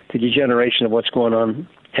the degeneration of what's going on.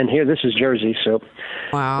 And here, this is Jersey, so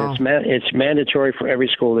wow, it's mandatory for every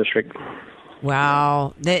school district.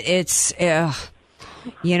 Wow, it's I'm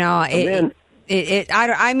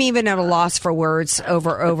even at a loss for words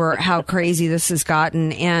over how crazy this has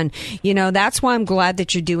gotten, and that's why I'm glad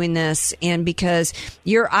that you're doing this, and because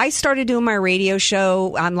I started doing my radio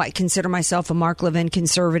show. I'm consider myself a Mark Levin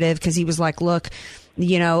conservative because he was like, look,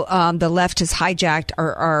 the left has hijacked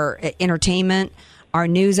our entertainment, our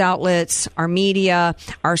news outlets, our media,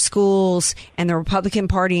 our schools, and the Republican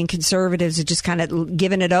Party and conservatives are just kind of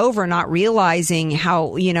giving it over, not realizing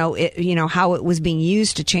how how it was being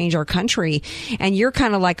used to change our country. And you're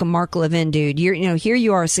kind of like a Mark Levin dude. Here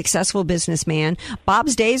you are, a successful businessman.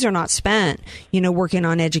 Bob's days are not spent, working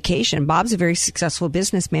on education. Bob's a very successful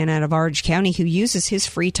businessman out of Orange County who uses his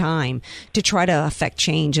free time to try to affect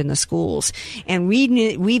change in the schools. And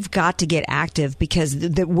we've got to get active, because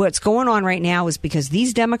what's going on right now is because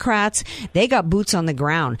these Democrats, they got boots on the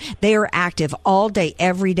ground. They are active all day,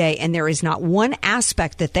 every day, and there is not one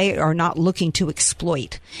aspect that they are not looking to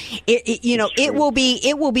exploit. It will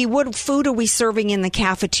be what food are we serving in the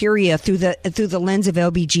cafeteria through the lens of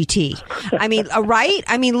LBGT? I mean, right?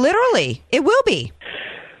 I mean, literally, it will be.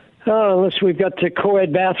 Unless we've got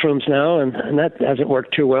co-ed bathrooms now, and that hasn't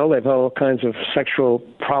worked too well. They have all kinds of sexual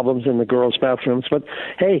problems in the girls' bathrooms. But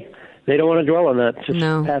hey, they don't want to dwell on that. Just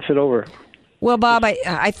pass it over. Well, Bob,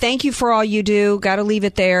 I thank you for all you do. Got to leave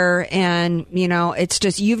it there. And, it's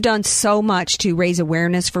just, you've done so much to raise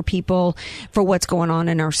awareness for people for what's going on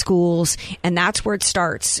in our schools. And that's where it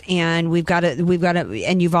starts. And we've got to,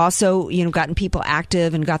 and you've also, gotten people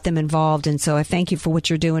active and got them involved. And so I thank you for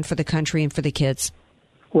what you're doing for the country and for the kids.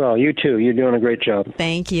 Well, you too. You're doing a great job.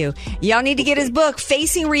 Thank you. Y'all need to get his book,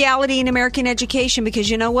 Facing Reality in American Education, because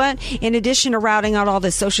you know what? In addition to routing out all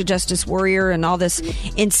this social justice warrior and all this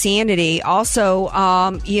insanity, also,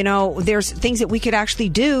 there's things that we could actually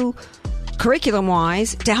do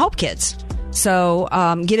curriculum-wise to help kids. So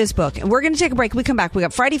get his book. And we're going to take a break. When we come back, we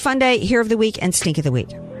got Friday Fun Day, Hero of the Week, and Stink of the Week.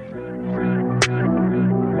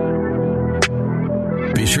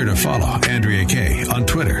 Be sure to follow Andrea Kaye on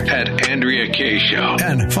Twitter @AndreaKayeShow,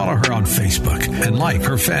 and follow her on Facebook and like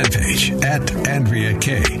her fan page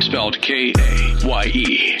 @AndreaKaye, spelled Kaye.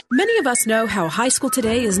 Many of us know how high school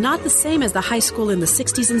today is not the same as the high school in the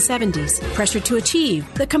 60s and 70s. Pressure to achieve,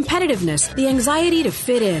 the competitiveness, the anxiety to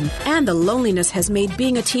fit in, and the loneliness has made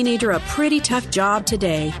being a teenager a pretty tough job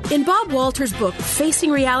today. In Bob Walter's book,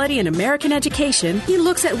 Facing Reality in American Education, he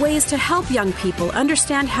looks at ways to help young people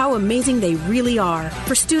understand how amazing they really are,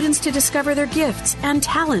 for students to discover their gifts and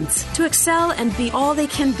talents, to excel and be all they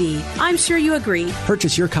can be. I'm sure you agree.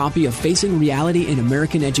 Purchase your copy of Facing Reality in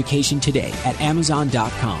American Education today at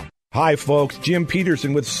Amazon.com. Hi, folks. Jim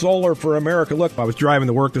Peterson with Solar for America. Look, I was driving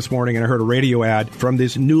to work this morning and I heard a radio ad from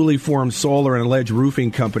this newly formed solar and ledge roofing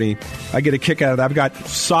company. I get a kick out of it. I've got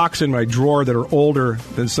socks in my drawer that are older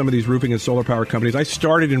than some of these roofing and solar power companies. I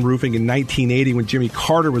started in roofing in 1980 when Jimmy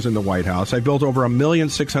Carter was in the White House. I built over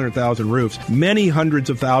 1,600,000 roofs, many hundreds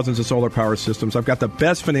of thousands of solar power systems. I've got the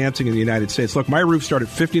best financing in the United States. Look, my roofs start at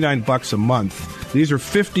 $59 a month. These are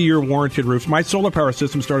 50-year warranted roofs. My solar power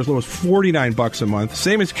system starts as low as $49 a month.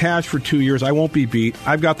 Same as cash for 2 years. I won't be beat.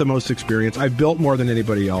 I've got the most experience. I've built more than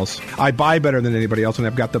anybody else. I buy better than anybody else, and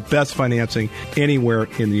I've got the best financing anywhere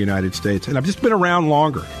in the United States. And I've just been around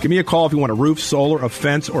longer. Give me a call if you want a roof, solar, a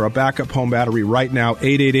fence, or a backup home battery right now.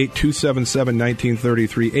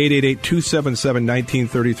 888-277-1933.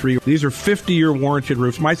 888-277-1933. These are 50-year warranted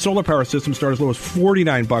roofs. My solar power system starts as low as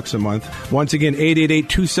 $49 a month. Once again,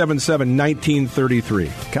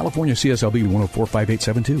 888-277-1933. California CSLB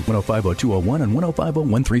 1045872, 1050201, and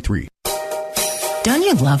 1050133. Don't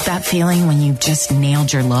you love that feeling when you've just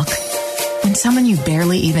nailed your look? When someone you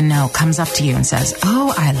barely even know comes up to you and says,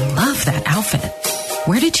 "Oh, I love that outfit.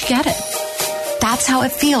 Where did you get it?" That's how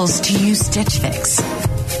it feels to use Stitch Fix.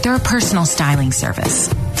 They're a personal styling service.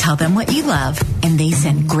 Tell them what you love, and they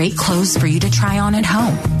send great clothes for you to try on at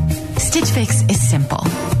home. Stitch Fix is simple.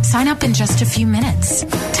 Sign up in just a few minutes.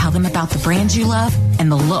 Tell them about the brands you love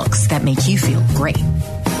and the looks that make you feel great.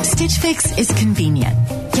 Stitch Fix is convenient.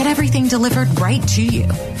 Get everything delivered right to you,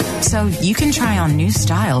 so you can try on new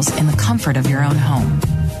styles in the comfort of your own home.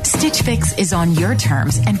 Stitch Fix is on your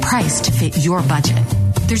terms and priced to fit your budget.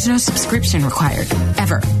 There's no subscription required,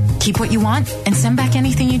 ever. Keep what you want and send back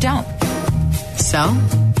anything you don't. So,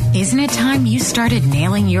 isn't it time you started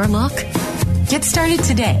nailing your look? Get started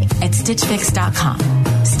today at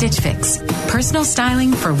StitchFix.com. Stitch Fix. Personal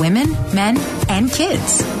styling for women, men, and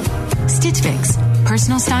kids. Stitch Fix.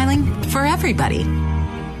 Personal styling for everybody.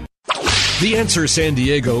 The Answer San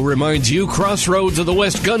Diego reminds you Crossroads of the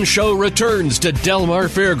West Gun Show returns to Del Mar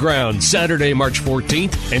Fairgrounds Saturday, March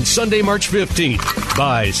 14th and Sunday, March 15th.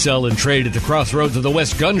 Buy, sell, and trade at the Crossroads of the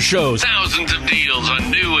West Gun Show. Thousands of deals on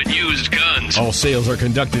new and used guns. All sales are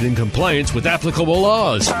conducted in compliance with applicable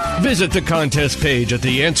laws. Visit the contest page at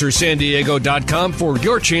theanswersandiego.com for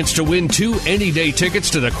your chance to win 2 any-day tickets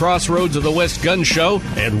to the Crossroads of the West Gun Show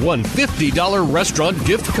and one $50 restaurant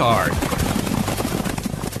gift card.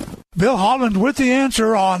 Bill Holland with the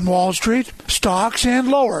answer on Wall Street. Stocks and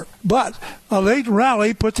lower, but a late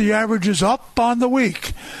rally put the averages up on the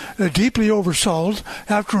week. Deeply oversold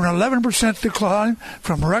after an 11% decline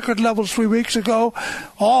from record levels 3 weeks ago,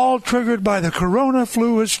 all triggered by the corona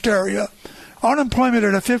flu hysteria. Unemployment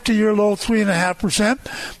at a 50-year low,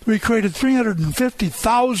 3.5%. We created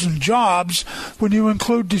 350,000 jobs when you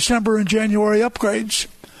include December and January upgrades.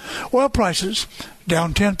 Oil prices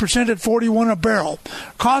down 10% at $41 a barrel.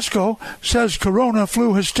 Costco says corona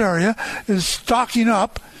flu hysteria is stocking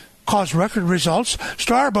up, caused record results.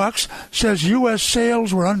 Starbucks says U.S.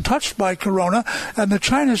 sales were untouched by corona, and the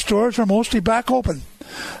China stores are mostly back open.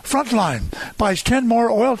 Frontline buys 10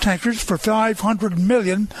 more oil tankers for $500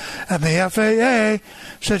 million, and the FAA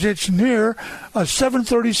says it's near a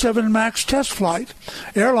 737 MAX test flight.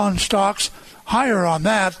 Airline stocks higher on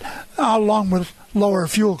that, along with lower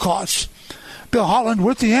fuel costs. Bill Holland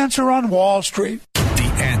with the answer on Wall Street.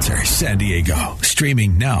 The Answer San Diego.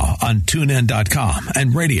 Streaming now on TuneIn.com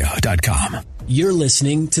and Radio.com. You're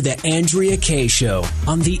listening to The Andrea Kaye Show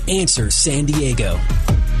on The Answer San Diego.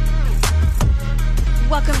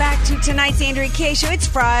 Welcome back to tonight's Andrea Kaye Show. It's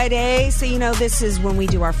Friday, so you know this is when we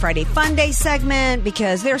do our Friday Fun Day segment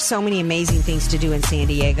because there's so many amazing things to do in San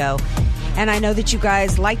Diego. And I know that you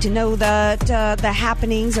guys like to know the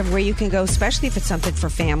happenings of where you can go, especially if it's something for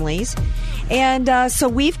families. And so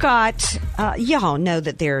we've got, y'all know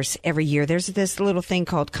that every year there's this little thing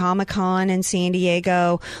called Comic-Con in San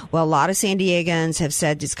Diego. Well, a lot of San Diegans have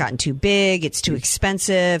said it's gotten too big, it's too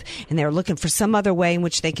expensive, and they're looking for some other way in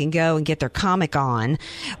which they can go and get their comic on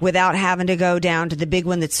without having to go down to the big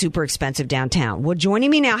one that's super expensive downtown. Well, joining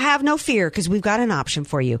me now, have no fear, because we've got an option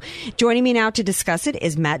for you. Joining me now to discuss it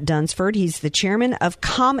is Matt Dunsford. He's the chairman of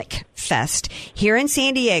Comic Fest here in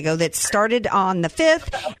San Diego that started on the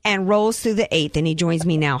 5th and rolls through the 8th, and he joins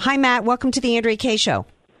me now. Hi, Matt. Welcome to the Andrea Kaye Show.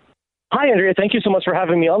 Hi, Andrea. Thank you so much for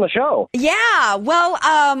having me on the show. Yeah. Well,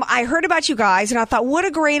 I heard about you guys, and I thought, what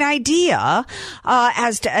a great idea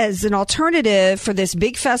as an alternative for this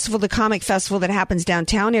big festival, the comic festival that happens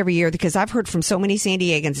downtown every year, because I've heard from so many San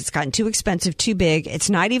Diegans it's gotten too expensive, too big. It's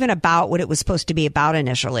not even about what it was supposed to be about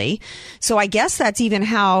initially. So I guess that's even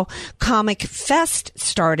how Comic Fest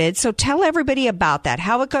started. So tell everybody about that,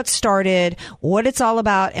 how it got started, what it's all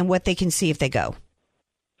about, and what they can see if they go.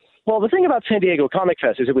 Well, the thing about San Diego Comic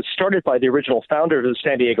Fest is it was started by the original founder of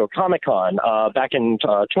San Diego Comic Con back in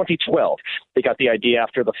 2012. They got the idea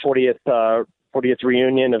after the 40th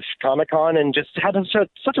reunion of Comic-Con and just had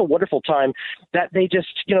such a wonderful time that they just,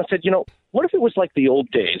 said, what if it was like the old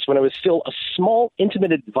days when it was still a small,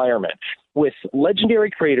 intimate environment with legendary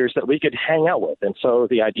creators that we could hang out with? And so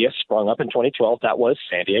the idea sprung up in 2012. That was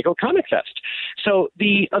San Diego Comic Fest. So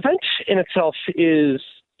the event in itself is,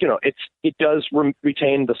 it does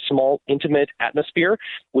retain the small, intimate atmosphere.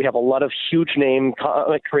 We have a lot of huge name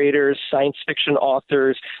comic creators, science fiction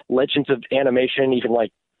authors, legends of animation, even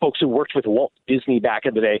like folks who worked with Walt Disney back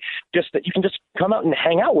in the day, just that you can just come out and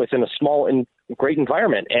hang out with in a small and great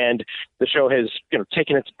environment. And the show has,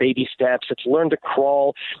 taken its baby steps. It's learned to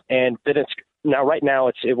crawl, and then right now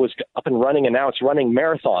it was up and running, and now it's running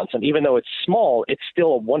marathons. And even though it's small, it's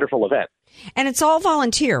still a wonderful event. And it's all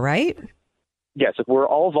volunteer, right? Yes, we're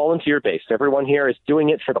all volunteer-based. Everyone here is doing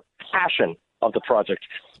it for the passion of the project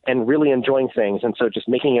and really enjoying things, and so just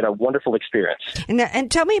making it a wonderful experience. And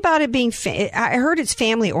tell me about it being, I heard it's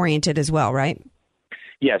family-oriented as well, right?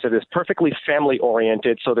 Yes, it is perfectly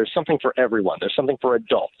family-oriented, so there's something for everyone. There's something for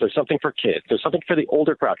adults. There's something for kids. There's something for the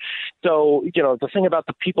older crowd. So, the thing about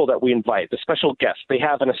the people that we invite, the special guests, they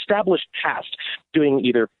have an established past doing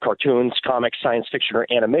either cartoons, comics, science fiction, or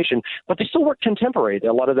animation, but they still work contemporary.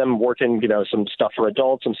 A lot of them work in, some stuff for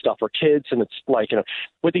adults, some stuff for kids, and it's like,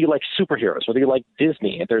 whether you like superheroes, whether you like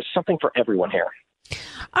Disney, there's something for everyone here.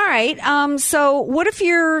 All right. So what if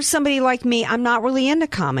you're somebody like me? I'm not really into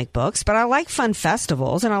comic books, but I like fun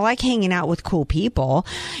festivals and I like hanging out with cool people.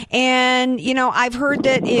 And, I've heard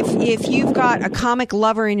that if you've got a comic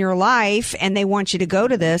lover in your life and they want you to go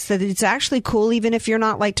to this, that it's actually cool even if you're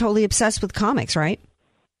not like totally obsessed with comics, right?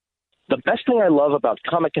 The best thing I love about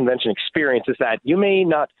comic convention experience is that you may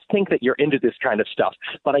not think that you're into this kind of stuff,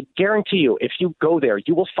 but I guarantee you, if you go there,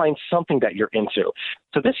 you will find something that you're into.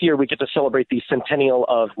 So this year, we get to celebrate the centennial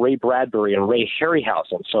of Ray Bradbury and Ray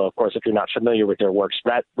Harryhausen. So, of course, if you're not familiar with their works,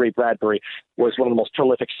 Ray Bradbury was one of the most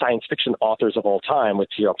prolific science fiction authors of all time, with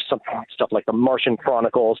some stuff like The Martian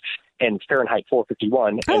Chronicles and Fahrenheit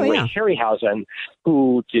 451. Ray Harryhausen,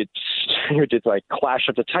 who did like Clash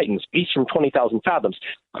of the Titans, Beast from 20,000 Fathoms.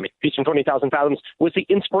 Beast from 20,000 Fathoms was the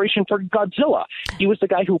inspiration for Godzilla. He was the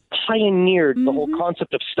guy who pioneered the whole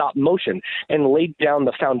concept of stop motion and laid down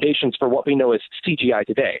the foundations for what we know as CGI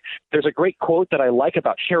today. There's a great quote that I like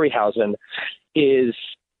about Harryhausen is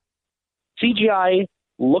CGI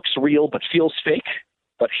looks real but feels fake,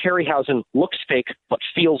 but Harryhausen looks fake but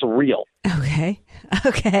feels real.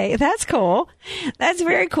 Okay. That's cool. That's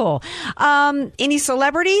very cool. Any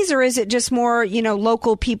celebrities, or is it just more,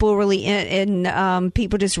 local people really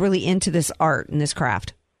people just really into this art and this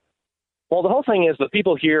craft? Well, the whole thing is that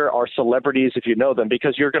people here are celebrities if you know them,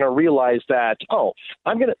 because you're going to realize that,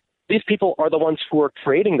 these people are the ones who are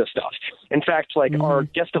creating the stuff. In fact, our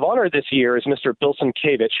guest of honor this year is Mr. Bill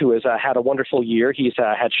Sienkiewicz, who has had a wonderful year. He's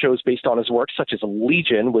had shows based on his work, such as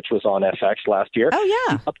Legion, which was on FX last year. Oh,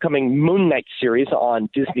 yeah. The upcoming Moon Knight series on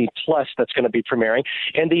Disney Plus that's going to be premiering.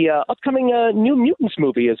 And the upcoming New Mutants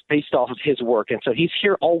movie is based off of his work. And so he's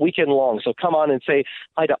here all weekend long. So come on and say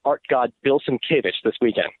hi to art god Bill Sienkiewicz this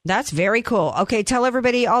weekend. That's very cool. Okay, tell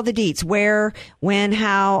everybody all the deets. Where, when,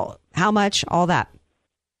 how much, all that.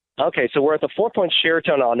 Okay, so we're at the 4 Point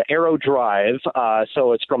Sheraton on Arrow Drive.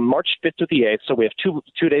 So it's from March 5th to the 8th. So we have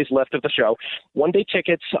two days left of the show. One-day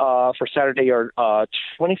tickets for Saturday are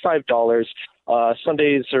 $25.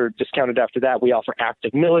 Sundays are discounted after that. We offer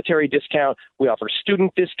active military discount. We offer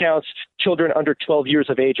student discounts. Children under 12 years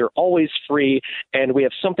of age are always free. And we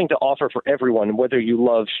have something to offer for everyone, whether you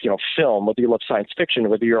love, film, whether you love science fiction,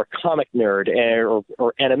 whether you're a comic nerd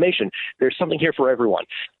or animation. There's something here for everyone.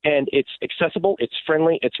 And it's accessible, it's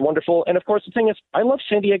friendly, it's wonderful. And, of course, the thing is, I love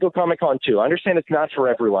San Diego Comic-Con, too. I understand it's not for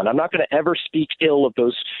everyone. I'm not going to ever speak ill of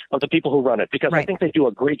the people who run it, because I think they do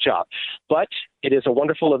a great job. But it is a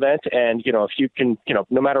wonderful event, and, if you can,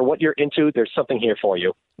 no matter what you're into, there's something here for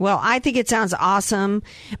you. Well, I think it sounds awesome,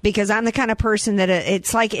 because I'm the kind of person that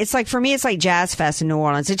it's like for me, it's like Jazz Fest in New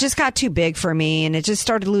Orleans. It just got too big for me, and it just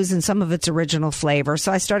started losing some of its original flavor.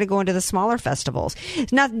 So I started going to the smaller festivals.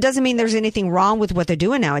 Doesn't mean there's anything wrong with what they're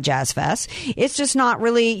doing now at Jazz Fest. It's just not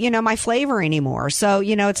really, my flavor anymore. So,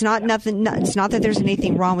 it's not that there's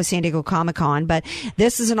anything wrong with San Diego Comic-Con, but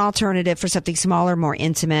this is an alternative for something smaller, more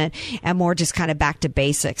intimate, and more just kind of back to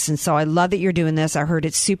basics. And so I love that you're doing this. I heard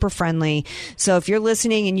it's super friendly. So if you're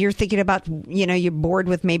listening and you're thinking about, you're bored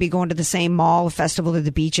with maybe going to the same mall, festival, or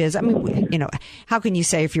the beaches. I mean, how can you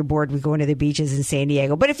say if you're bored with going to the beaches in San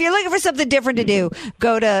Diego? But if you're looking for something different to do,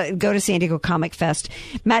 go to San Diego Comic Fest.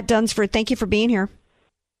 Matt Dunsford, thank you for being here.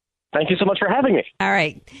 Thank you so much for having me. All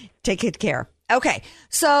right. Take good care. Okay,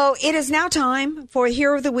 so it is now time for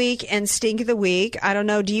Hero of the Week and Stink of the Week. I don't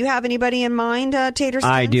know. Do you have anybody in mind, Tater Skins?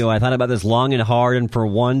 I do. I thought about this long and hard, and for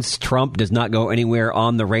once, Trump does not go anywhere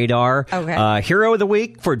on the radar. Okay. Hero of the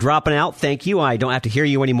Week for dropping out. Thank you. I don't have to hear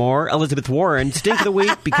you anymore. Elizabeth Warren. Stink of the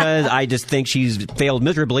Week because I just think she's failed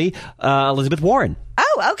miserably. Elizabeth Warren.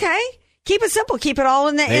 Oh, okay. Keep it simple. Keep it all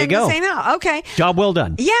in the same out. Okay. Job well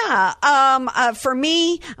done. Yeah. For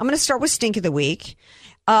me, I'm going to start with Stink of the Week.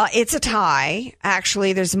 It's a tie.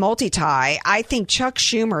 Actually, there's multi-tie. I think Chuck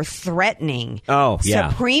Schumer threatening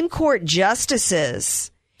Supreme Court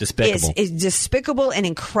justices is despicable and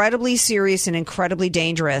incredibly serious and incredibly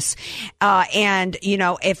dangerous. And,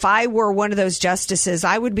 if I were one of those justices,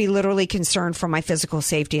 I would be literally concerned for my physical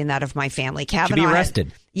safety and that of my family. Should be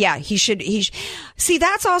arrested. Yeah, he should. See,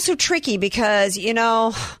 that's also tricky because,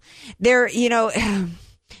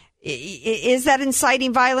 is that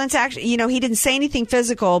inciting violence? Actually, he didn't say anything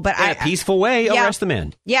physical, but in a peaceful way, arrest the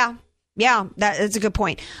man. Yeah, that's a good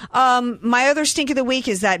point. My other stink of the week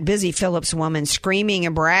is that Busy Phillips woman screaming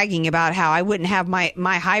and bragging about how I wouldn't have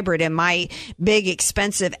my hybrid in my big,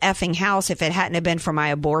 expensive effing house if it hadn't have been for my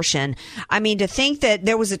abortion. I mean, to think that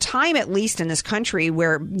there was a time, at least in this country,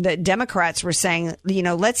 where the Democrats were saying,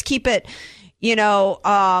 let's keep it,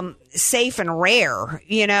 safe and rare,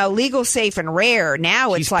 legal, safe and rare.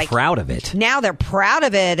 Now She's it's like proud of it. Now they're proud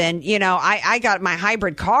of it. And, I got my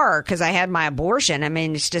hybrid car because I had my abortion. I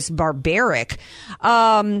mean, it's just barbaric.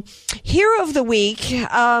 Hero of the week.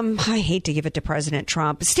 I hate to give it to President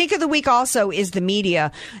Trump. Stink of the week also is the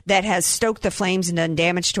media that has stoked the flames and done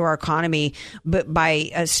damage to our economy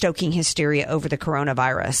by stoking hysteria over the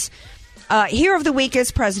coronavirus. Hero of the week is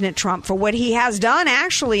President Trump for what he has done,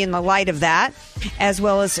 actually, in the light of that, as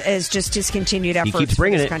well as just his continued efforts for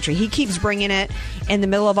this country. He keeps bringing it in the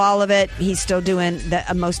middle of all of it. He's still doing the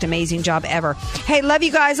most amazing job ever. Hey, love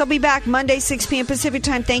you guys. I'll be back Monday, 6 p.m. Pacific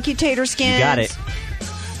time. Thank you, Tater Skins. You got it.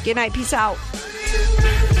 Good night. Peace out.